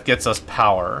 That gets us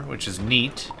power, which is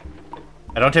neat.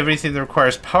 I don't have anything that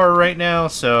requires power right now,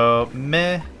 so...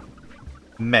 Meh.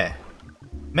 Meh.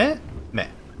 Meh? Meh.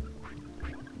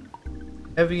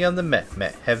 Heavy on the meh.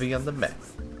 Meh. Heavy on the meh.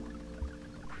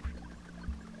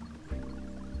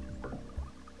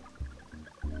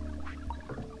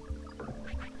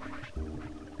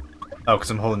 Oh,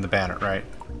 because I'm holding the banner, right?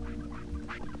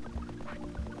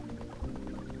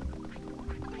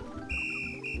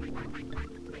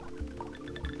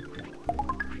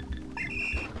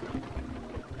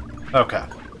 Okay.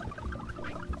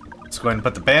 Let's go ahead and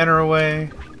put the banner away.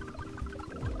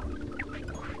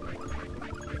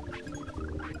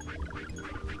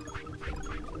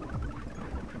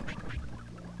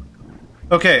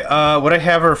 Okay, what I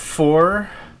have are 4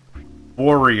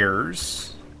 warriors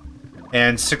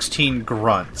and 16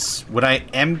 grunts. What I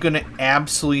am gonna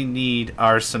absolutely need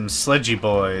are some sledgy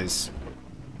boys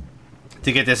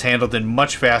to get this handled in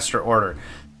much faster order.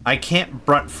 I can't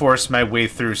brunt force my way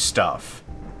through stuff.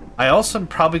 I also am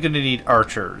probably gonna need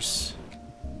archers.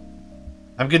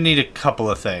 I'm gonna need a couple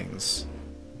of things.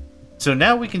 So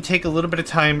now we can take a little bit of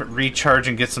time, recharge,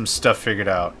 and get some stuff figured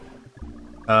out.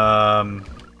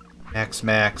 Max,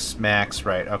 max, max,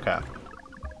 right, okay.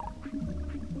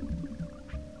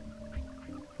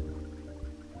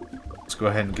 Let's go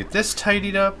ahead and get this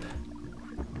tidied up.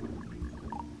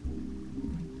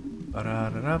 Yeah,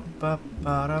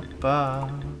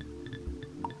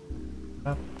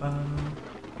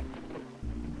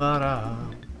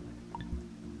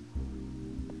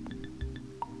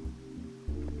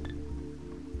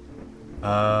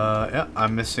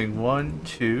 I'm missing 1,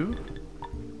 2.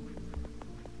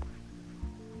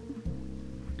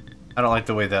 I don't like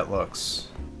the way that looks.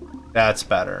 That's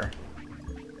better.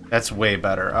 That's way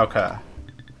better. Okay.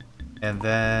 And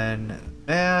then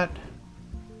that.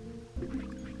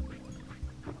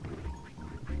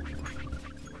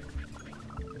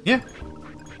 Yeah.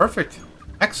 Perfect.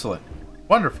 Excellent.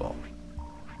 Wonderful.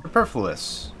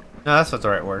 Superfluous. No, that's not the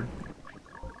right word.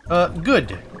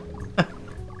 Good.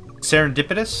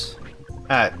 Serendipitous?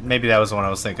 Maybe that was the one I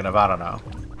was thinking of. I don't know.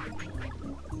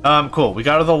 Cool. We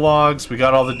got all the logs. We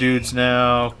got all the dudes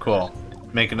now. Cool.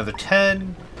 Make another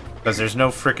 10. Because there's no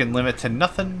frickin' limit to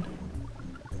nothing.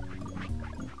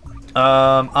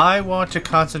 I want to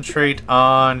concentrate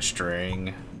on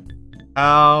string.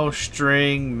 How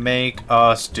string make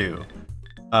us do?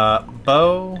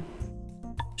 Bow,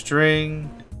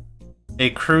 string,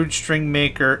 a crude string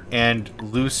maker, and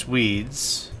loose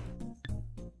weeds.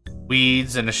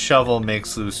 Weeds and a shovel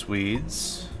makes loose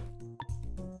weeds.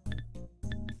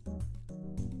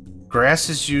 Grass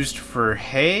is used for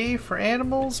hay for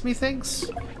animals, methinks?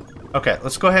 Okay,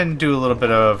 let's go ahead and do a little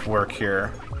bit of work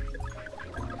here.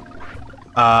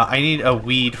 I need a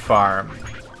weed farm.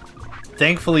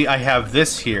 Thankfully, I have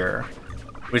this here,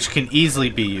 which can easily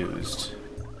be used.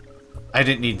 I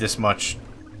didn't need this much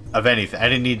of anything. I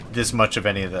didn't need this much of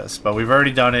any of this, but we've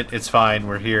already done it. It's fine.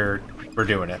 We're here. We're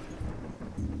doing it.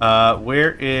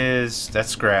 Where is...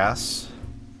 That's grass.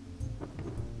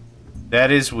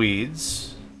 That is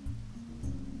weeds.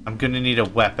 I'm gonna need a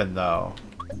weapon, though.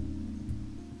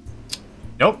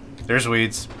 Nope. There's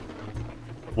weeds.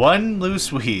 1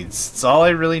 loose weeds. That's all I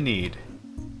really need.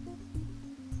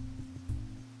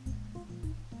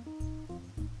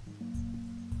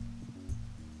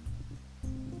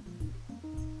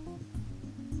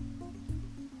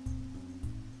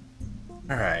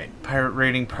 Alright. Pirate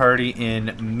raiding party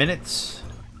in minutes.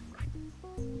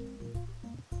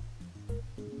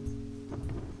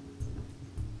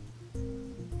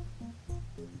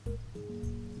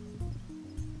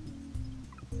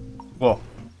 Well,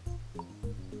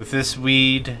 with this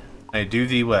weed, I do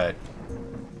thee wed.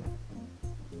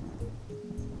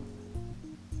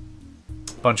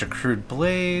 Bunch of crude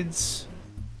blades,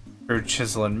 crude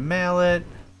chisel and mallet.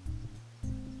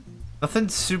 Nothing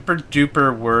super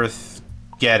duper worth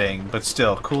getting, but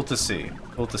still, cool to see.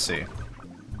 Cool to see.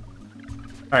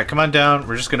 Alright, come on down.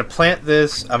 We're just going to plant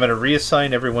this. I'm going to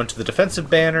reassign everyone to the defensive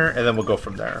banner, and then we'll go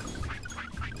from there.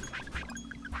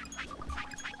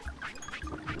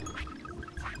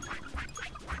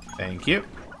 Thank you.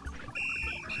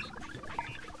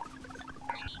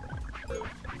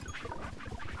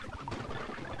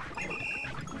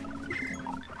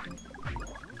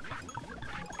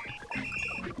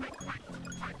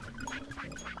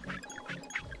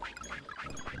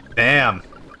 Bam.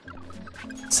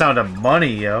 Sound of money,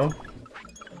 yo.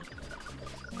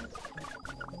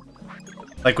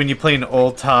 Like when you play an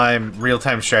old-time,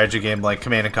 real-time strategy game like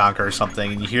Command & Conquer or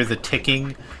something, and you hear the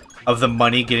ticking of the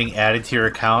money getting added to your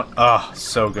account. Oh,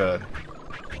 so good.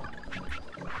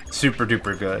 Super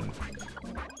duper good.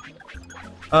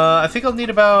 I think I'll need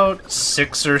about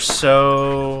 6 or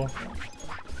so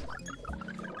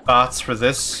bots for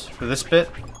this bit.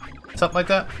 Something like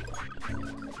that.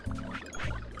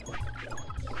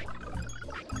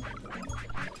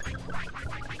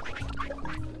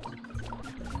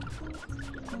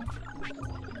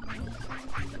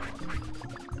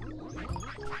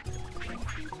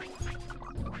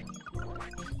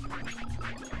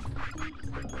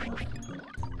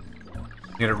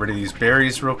 Get rid of these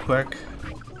berries real quick.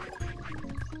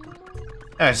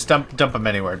 Yeah, just dump them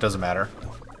anywhere. It doesn't matter.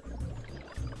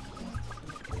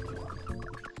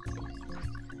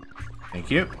 Thank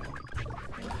you.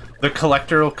 The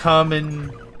collector will come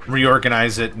and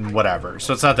reorganize it and whatever,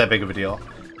 so it's not that big of a deal.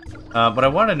 What I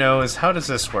want to know is, how does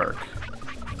this work?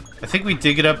 I think we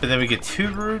dig it up and then we get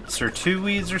 2 roots or 2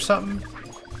 weeds or something.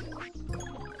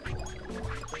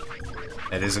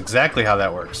 That is exactly how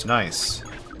that works. Nice.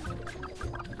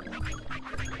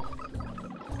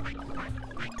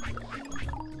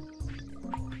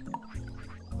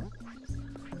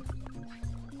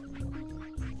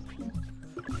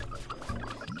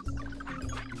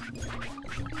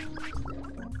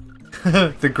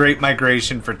 The Great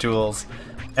Migration for tools.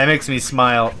 That makes me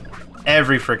smile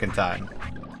every freaking time.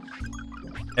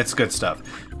 It's good stuff.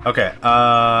 Okay,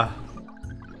 I'm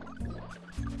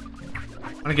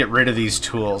gonna get rid of these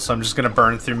tools, so I'm just gonna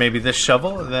burn through maybe this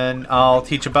shovel, and then I'll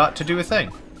teach a bot to do a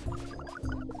thing.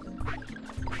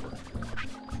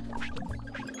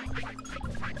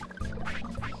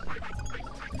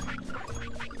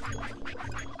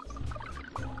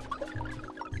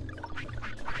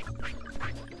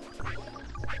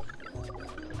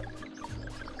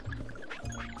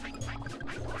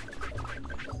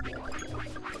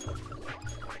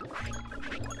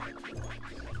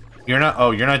 You're not.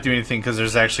 Oh, you're not doing anything because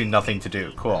there's actually nothing to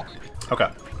do. Cool. Okay.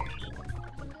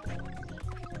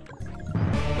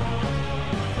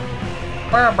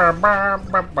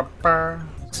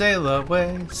 Sail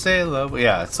away, sail away.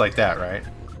 Yeah, it's like that, right?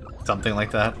 Something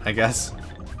like that, I guess.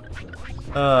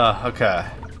 Okay.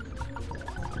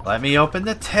 Let me open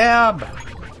the tab.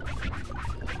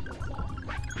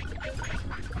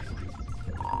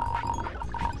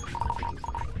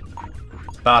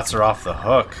 Bots are off the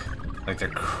hook. Like, they're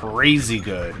crazy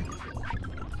good.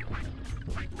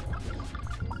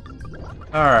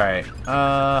 Alright,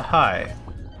 hi.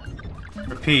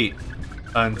 Repeat.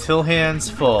 Until hands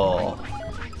full.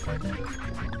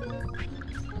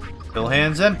 Till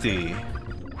hands empty.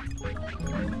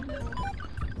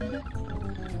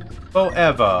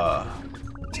 Forever.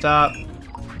 Stop.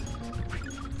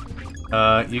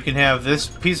 You can have this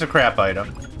piece of crap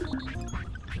item.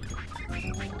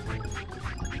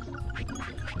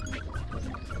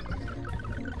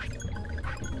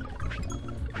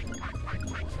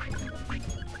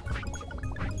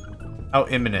 How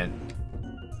imminent?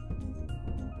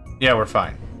 Yeah, we're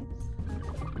fine.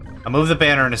 I'll move the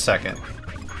banner in a second.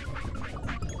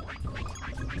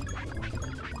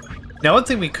 Now, one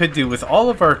thing we could do with all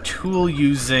of our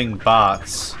tool-using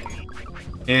bots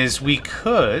is we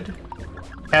could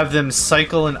have them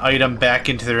cycle an item back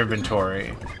into their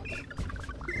inventory.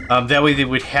 That way they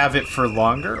would have it for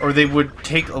longer, or they would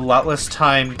take a lot less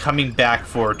time coming back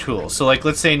for tools. So, like,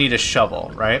 let's say I need a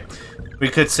shovel, right? We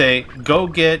could say, go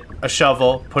get a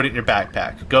shovel, put it in your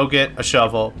backpack. Go get a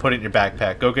shovel, put it in your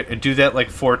backpack. Go get, and do that like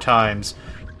 4 times,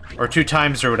 or 2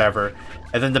 times or whatever.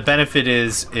 And then the benefit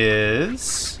is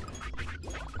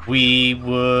we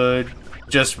would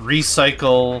just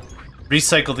recycle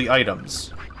the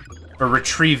items. Or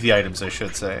retrieve the items, I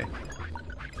should say.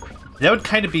 That would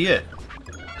kind of be it.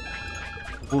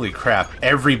 Holy crap,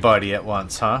 everybody at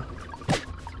once, huh?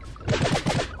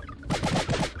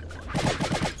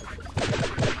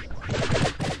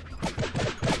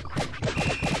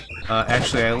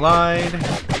 Actually, I lied.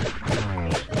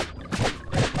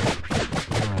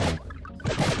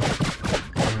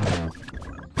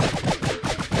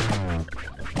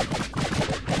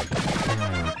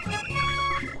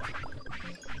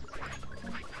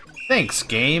 Thanks,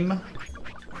 game.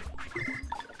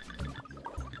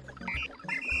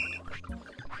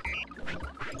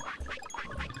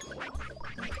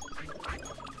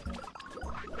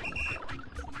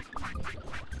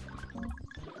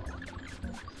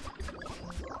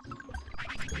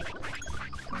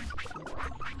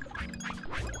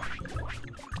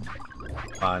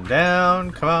 Come on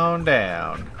down, come on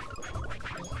down.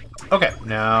 Okay,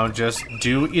 now just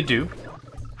do what you do.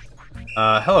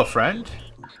 Hello, friend.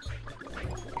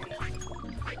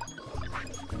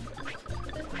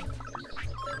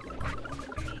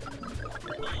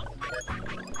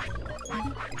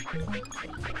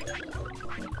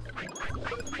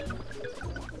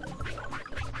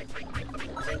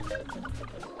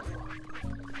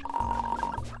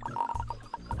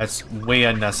 That's way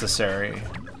unnecessary.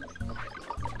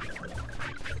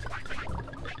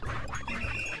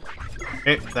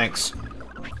 Okay, thanks.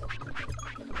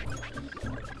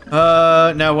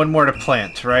 Now one more to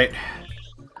plant, right?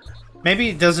 Maybe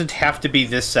it doesn't have to be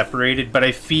this separated, but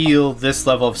I feel this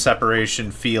level of separation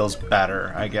feels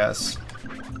better, I guess.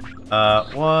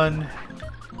 One,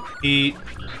 eat,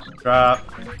 drop,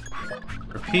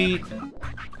 repeat,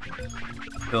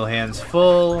 fill hands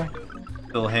full,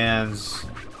 fill hands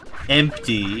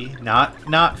empty,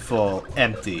 not full,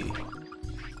 empty.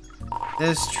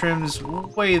 This trims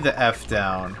way the F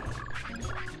down.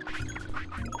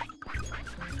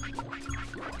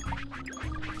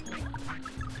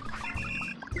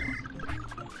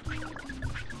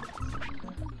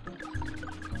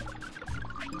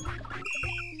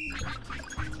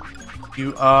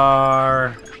 You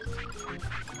are...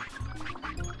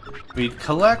 We'd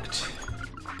collect.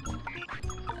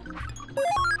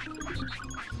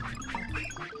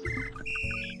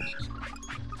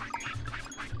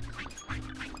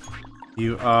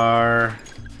 You are...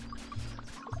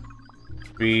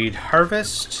 We'd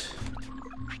harvest.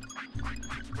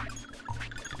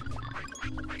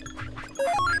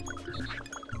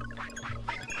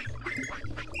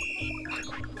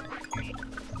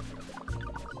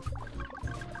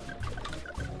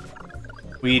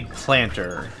 Weed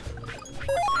planter.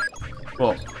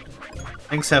 Cool.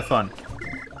 Thanks, have fun.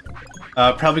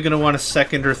 Probably gonna want a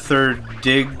second or third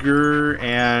digger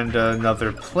and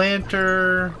another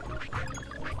planter.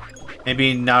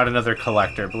 Maybe not another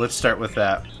collector, but let's start with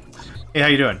that. Hey, how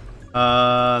you doing?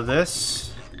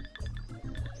 This.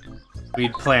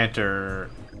 Weed planter.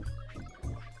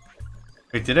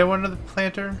 Wait, did I want another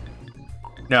planter?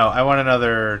 No, I want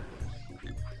another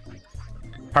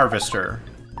harvester.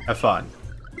 Have fun.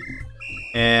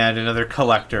 And another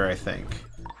collector, I think.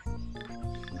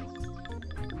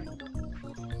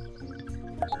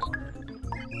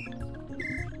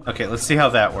 Okay, let's see how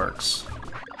that works.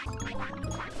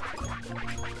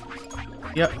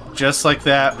 Yep, just like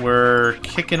that, we're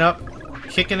kicking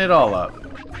it all up.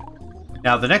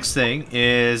 Now the next thing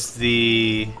is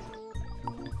the...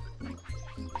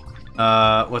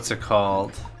 what's it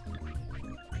called?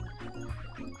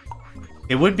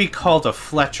 It would be called a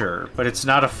Fletcher, but it's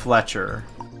not a Fletcher.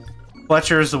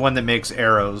 Fletcher is the one that makes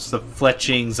arrows, the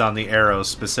fletchings on the arrows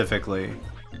specifically.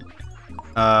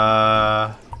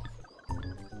 Am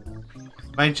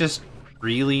I just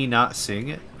really not seeing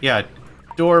it? Yeah,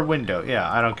 door window.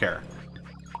 Yeah, I don't care.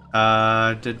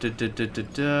 Oh,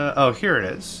 here it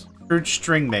is. Crude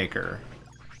string maker.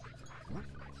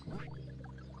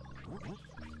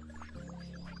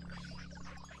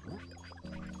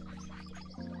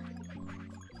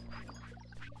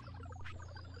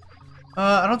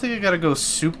 I don't think I gotta go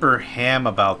super ham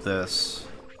about this.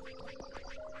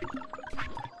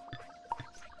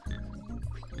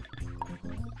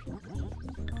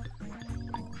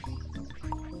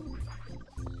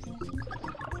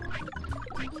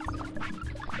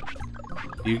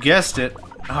 You guessed it.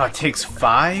 Oh, it takes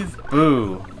 5?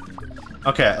 Boo.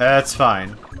 Okay, that's fine.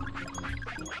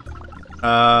 Do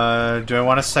I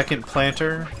want a second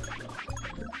planter?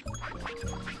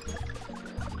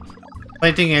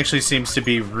 Planting actually seems to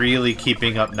be really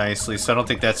keeping up nicely, so I don't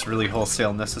think that's really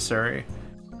wholesale necessary.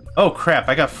 Oh crap,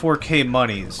 I got 4K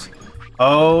monies.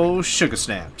 Oh, sugar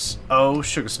snaps. Oh,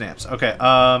 sugar snaps. Okay,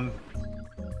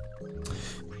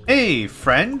 hey,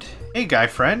 friend. Hey, guy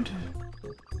friend.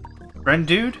 Friend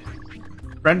dude?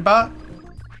 Friend bot?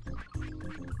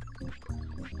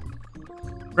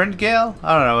 Friend gal?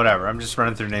 I don't know, whatever. I'm just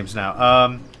running through names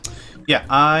now. Yeah,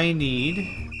 I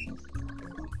need...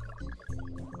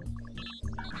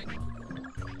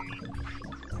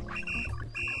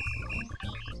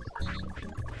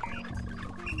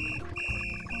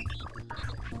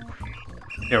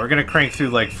 Yeah, we're gonna crank through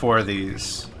like 4 of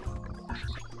these.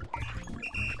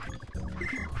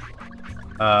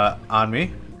 On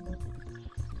me.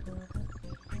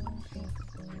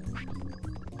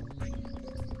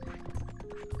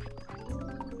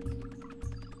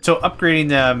 So upgrading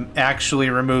them actually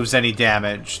removes any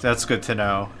damage. That's good to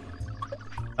know.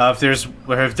 If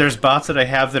there's bots that I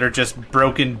have that are just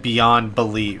broken beyond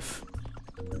belief,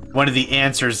 one of the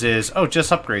answers is, oh,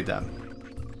 just upgrade them.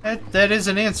 That is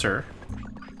an answer.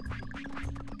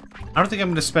 I don't think I'm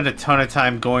going to spend a ton of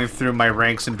time going through my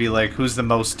ranks and be like, who's the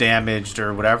most damaged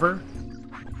or whatever.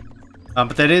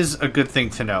 But that is a good thing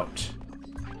to note.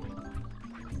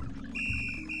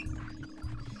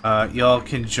 Y'all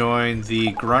can join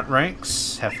the grunt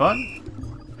ranks. Have fun.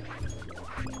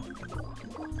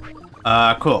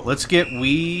 Cool. Let's get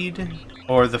weed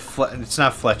or the it's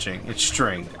not fletching. It's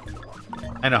string.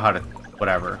 I know how to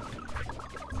whatever.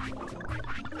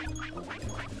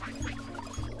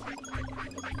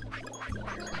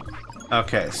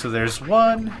 Okay, so there's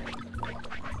one,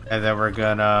 and then we're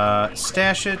gonna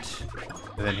stash it,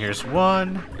 and then here's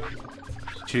 1,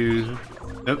 2,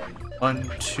 nope,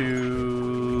 1,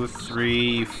 2,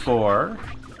 3, 4.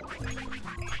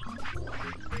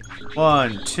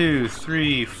 1, 2,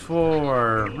 3,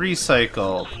 4.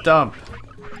 Recycle. Dump.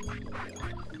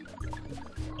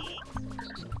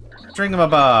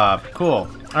 String-em-a-bob. Cool.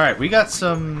 Alright, we got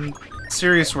some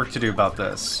serious work to do about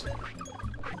this.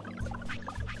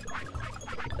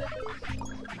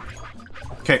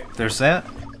 Okay, there's that.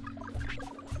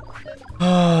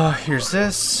 Here's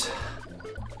this.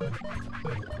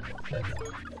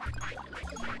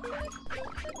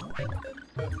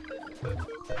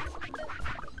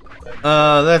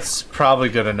 That's probably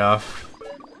good enough.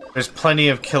 There's plenty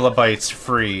of kilobytes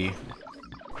free.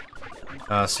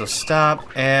 So stop,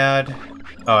 add...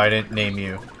 Oh, I didn't name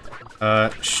you.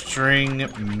 String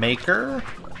maker?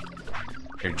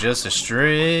 You're just a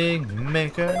string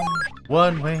maker.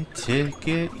 One-way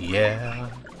ticket, yeah.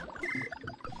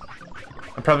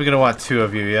 I'm probably gonna want 2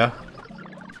 of you, yeah?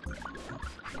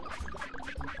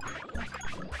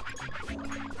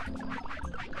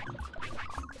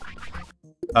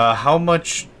 How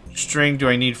much string do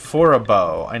I need for a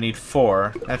bow? I need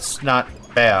 4. That's not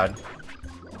bad.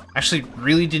 Actually,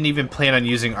 really didn't even plan on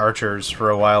using archers for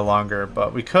a while longer,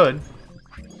 but we could.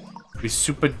 We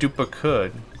super duper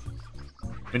could.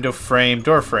 Window frame,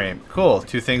 door frame. Cool.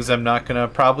 2 things I'm not gonna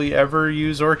probably ever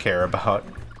use or care about.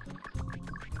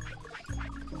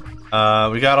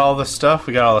 We got all the stuff?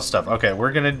 We got all the stuff. Okay,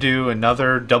 we're gonna do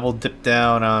another double dip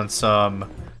down on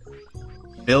some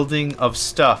building of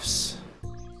stuffs.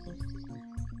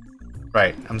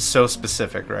 Right, I'm so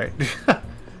specific, right?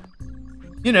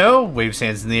 You know, wave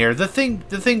sands in the air. The thing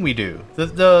we do.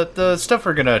 The stuff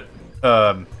we're gonna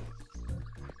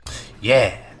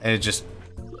yeah, and it just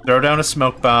throw down a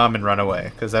smoke bomb and run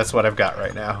away, because that's what I've got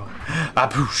right now. Ah,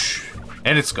 poosh,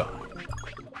 and it's gone.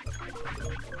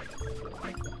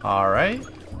 All right.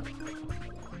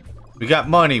 We got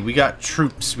money. We got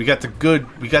troops. We got them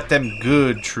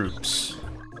good troops.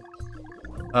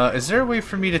 Is there a way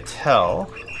for me to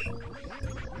tell?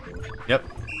 Yep.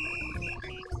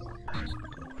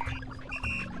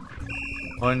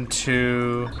 1,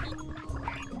 2,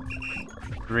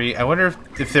 3. I wonder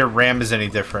if their RAM is any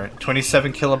different.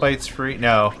 27 kilobytes free?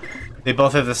 No. They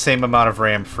both have the same amount of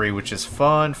RAM free, which is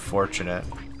fun. Fortunate.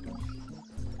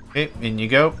 Okay, in you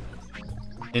go.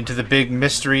 Into the big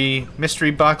mystery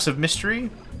box of mystery.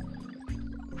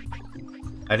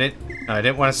 I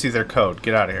didn't want to see their code.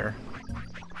 Get out of here.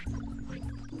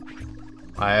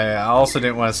 I also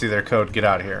didn't want to see their code. Get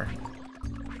out of here.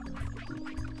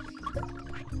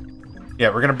 Yeah,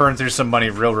 we're gonna burn through some money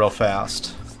real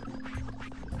fast.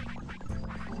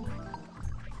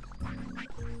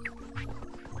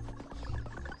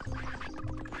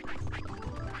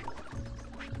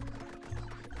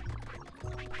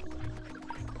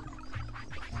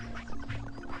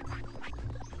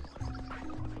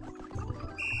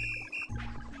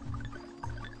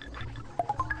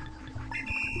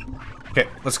 Okay,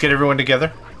 let's get everyone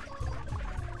together.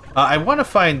 I want to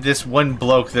find this one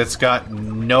bloke that's got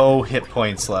no hit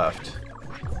points left.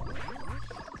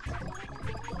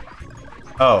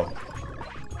 Oh.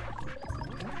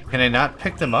 Can I not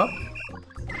pick them up?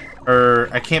 Or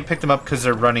I can't pick them up because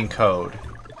they're running code.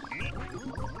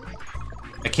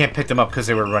 I can't pick them up because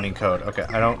they were running code. Okay,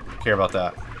 I don't care about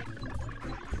that.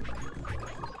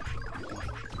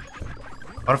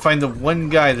 I want to find the one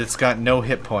guy that's got no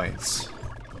hit points.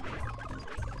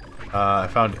 I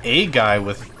found a guy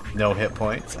with no hit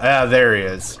points. Ah, there he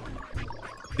is.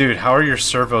 Dude, how are your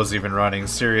servos even running?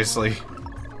 Seriously.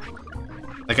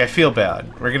 Like, I feel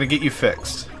bad. We're gonna get you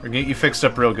fixed. We're gonna get you fixed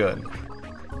up real good.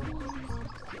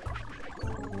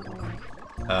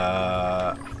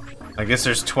 I guess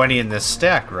there's 20 in this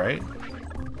stack, right?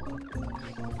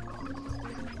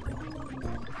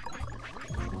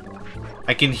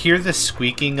 I can hear the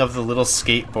squeaking of the little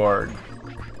skateboard.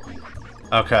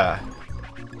 Okay.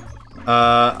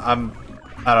 I don't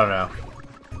know.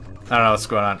 I don't know what's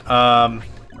going on.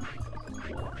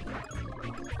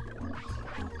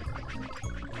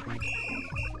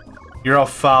 You're all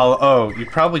foul. Oh, you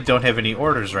probably don't have any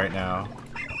orders right now.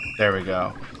 There we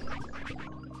go.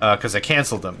 Because I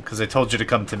canceled them, because I told you to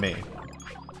come to me.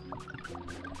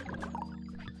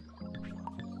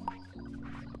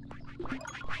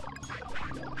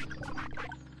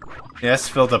 Yes,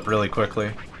 filled up really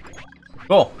quickly.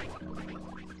 Cool.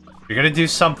 If you're gonna do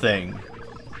something,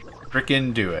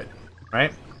 frickin' do it.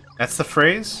 Right? That's the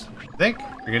phrase, I think? If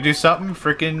you're gonna do something,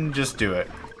 frickin' just do it.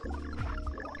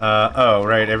 Oh,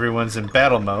 right, everyone's in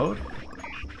battle mode.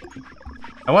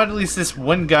 I want at least this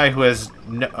one guy who has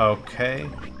no... Okay.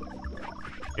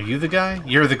 Are you the guy?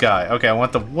 You're the guy. Okay, I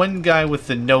want the one guy with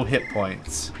the no hit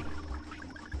points.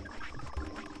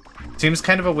 Seems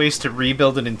kind of a waste to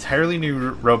rebuild an entirely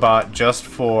new robot just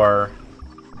for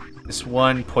this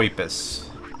one Poipus.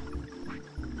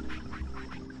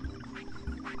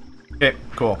 Okay,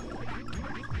 cool.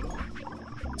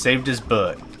 Saved his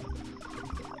butt.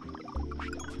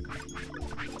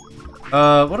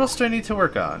 What else do I need to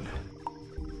work on?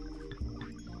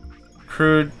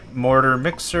 Crude mortar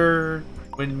mixer,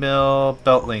 windmill,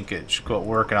 belt linkage. Cool,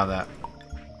 we're working on that.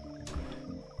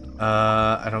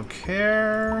 I don't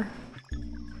care.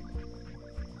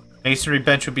 Masonry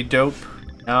bench would be dope.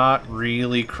 Not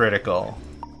really critical.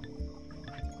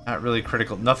 Not really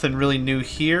critical. Nothing really new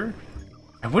here.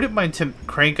 I wouldn't mind to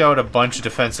crank out a bunch of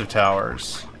defensive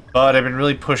towers, but I've been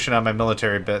really pushing on my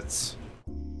military bits.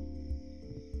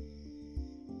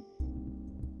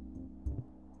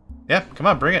 Yeah, come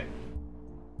on, bring it.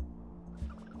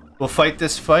 We'll fight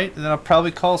this fight, and then I'll probably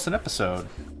call us an episode.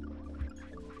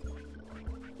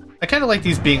 I kind of like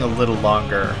these being a little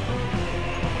longer.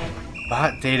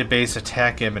 Bot database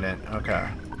attack imminent. Okay.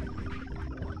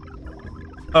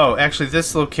 Oh, actually,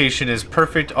 this location is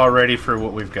perfect already for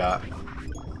what we've got.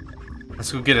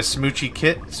 Let's go get a smoochie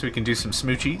kit so we can do some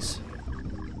smoochies.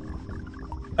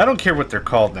 I don't care what they're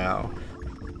called now.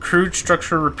 Crude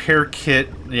structure repair kit.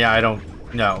 Yeah, I don't...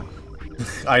 No.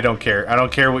 I don't care. I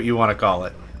don't care what you want to call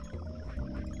it.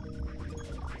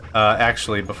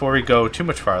 Actually, before we go too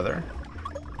much farther...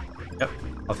 Yep,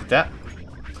 I'll take that.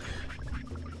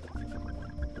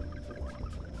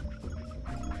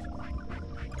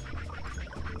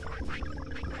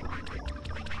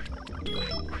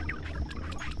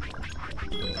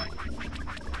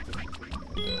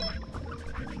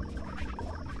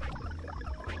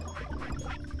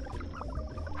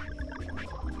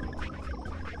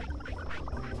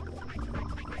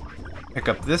 Pick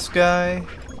up this guy.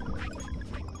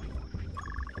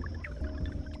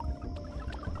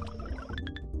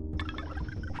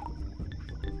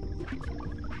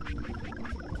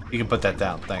 You can put that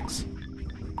down, thanks.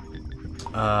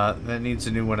 That needs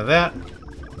a new one of that.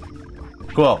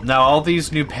 Cool, now all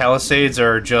these new palisades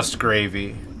are just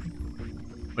gravy,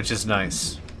 which is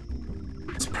nice.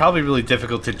 It's probably really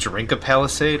difficult to drink a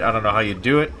palisade. I don't know how you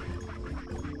do it.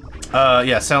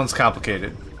 Yeah, sounds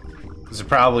complicated. Because it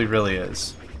probably really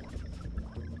is.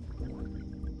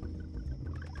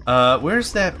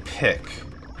 Where's that pick?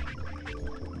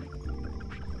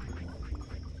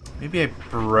 Maybe I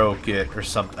broke it or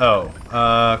something.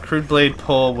 Oh, crude blade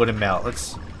pull wooden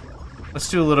mallet. Let's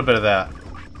do a little bit of that.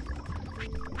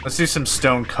 Let's do some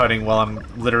stone cutting while I'm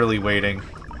literally waiting.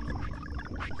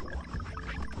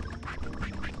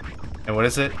 And what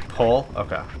is it? Pull?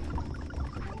 Okay.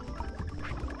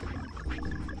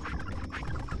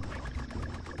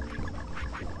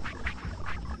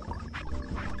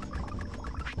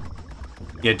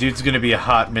 Yeah, dude's gonna be a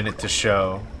hot minute to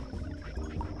show.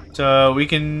 So we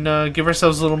can give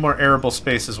ourselves a little more arable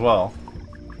space as well.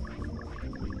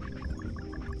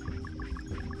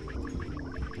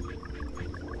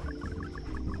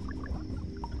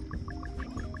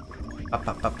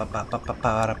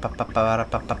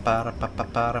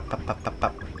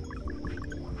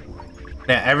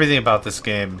 Yeah, everything about this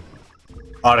game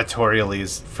auditorially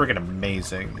is friggin'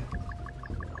 amazing.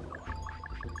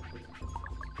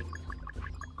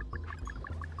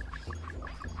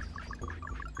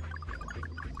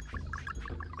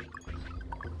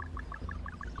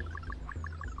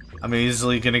 I'm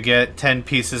easily gonna get 10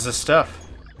 pieces of stuff.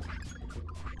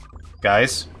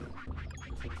 Guys?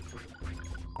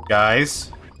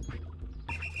 Guys?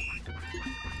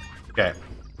 Okay.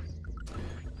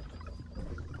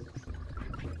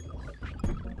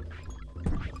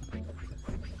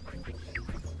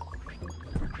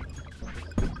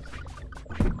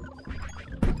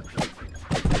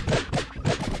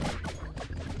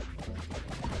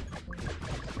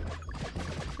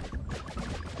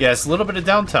 Yeah, it's a little bit of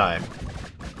downtime.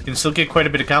 You can still get quite a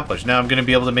bit accomplished. Now I'm going to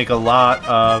be able to make a lot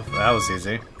of... That was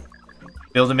easy.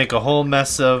 Be able to make a whole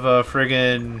mess of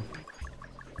friggin'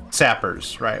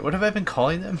 sappers, right? What have I been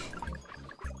calling them?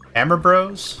 Hammer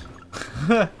Bros?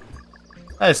 I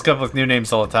just come up with new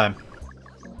names all the time.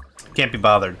 Can't be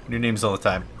bothered. New names all the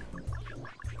time.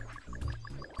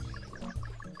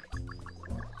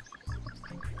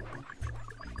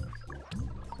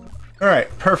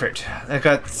 Alright, perfect. I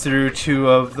got through 2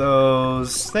 of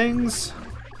those things.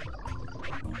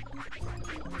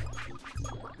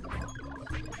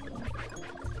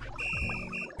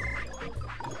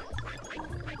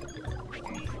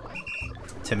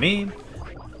 To me.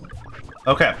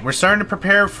 Okay, we're starting to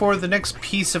prepare for the next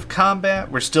piece of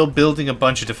combat. We're still building a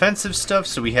bunch of defensive stuff,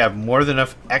 so we have more than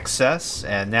enough excess,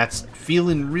 and that's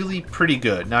feeling really pretty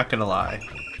good, not gonna lie.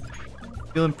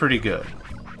 Feeling pretty good.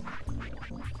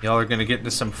 Y'all are gonna get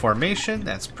into some formation,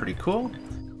 that's pretty cool.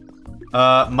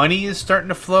 Money is starting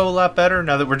to flow a lot better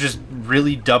now that we're just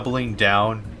really doubling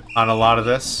down on a lot of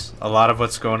this, a lot of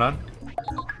what's going on.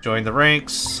 Join the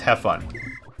ranks, have fun.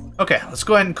 Okay, let's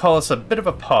go ahead and call us a bit of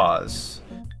a pause.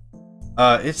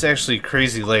 It's actually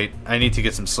crazy late. I need to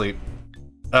get some sleep.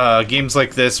 Games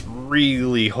like this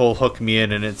really hook me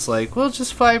in, and it's like, well,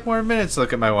 just 5 more minutes.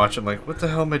 Look at my watch. I'm like, what the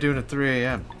hell am I doing at 3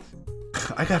 a.m.?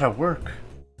 I gotta work.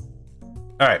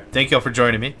 Alright, thank y'all for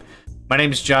joining me. My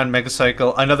name is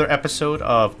JohnMegacycle. Another episode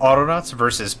of Autonauts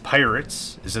versus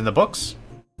Pirates is in the books,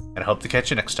 and I hope to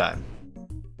catch you next time.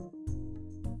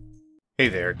 Hey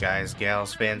there, guys,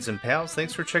 gals, fans, and pals.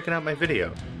 Thanks for checking out my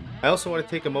video. I also want to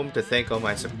take a moment to thank all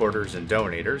my supporters and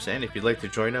donators, and if you'd like to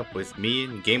join up with me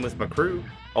and game with my crew,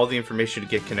 all the information to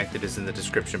get connected is in the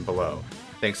description below.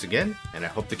 Thanks again, and I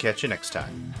hope to catch you next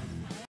time.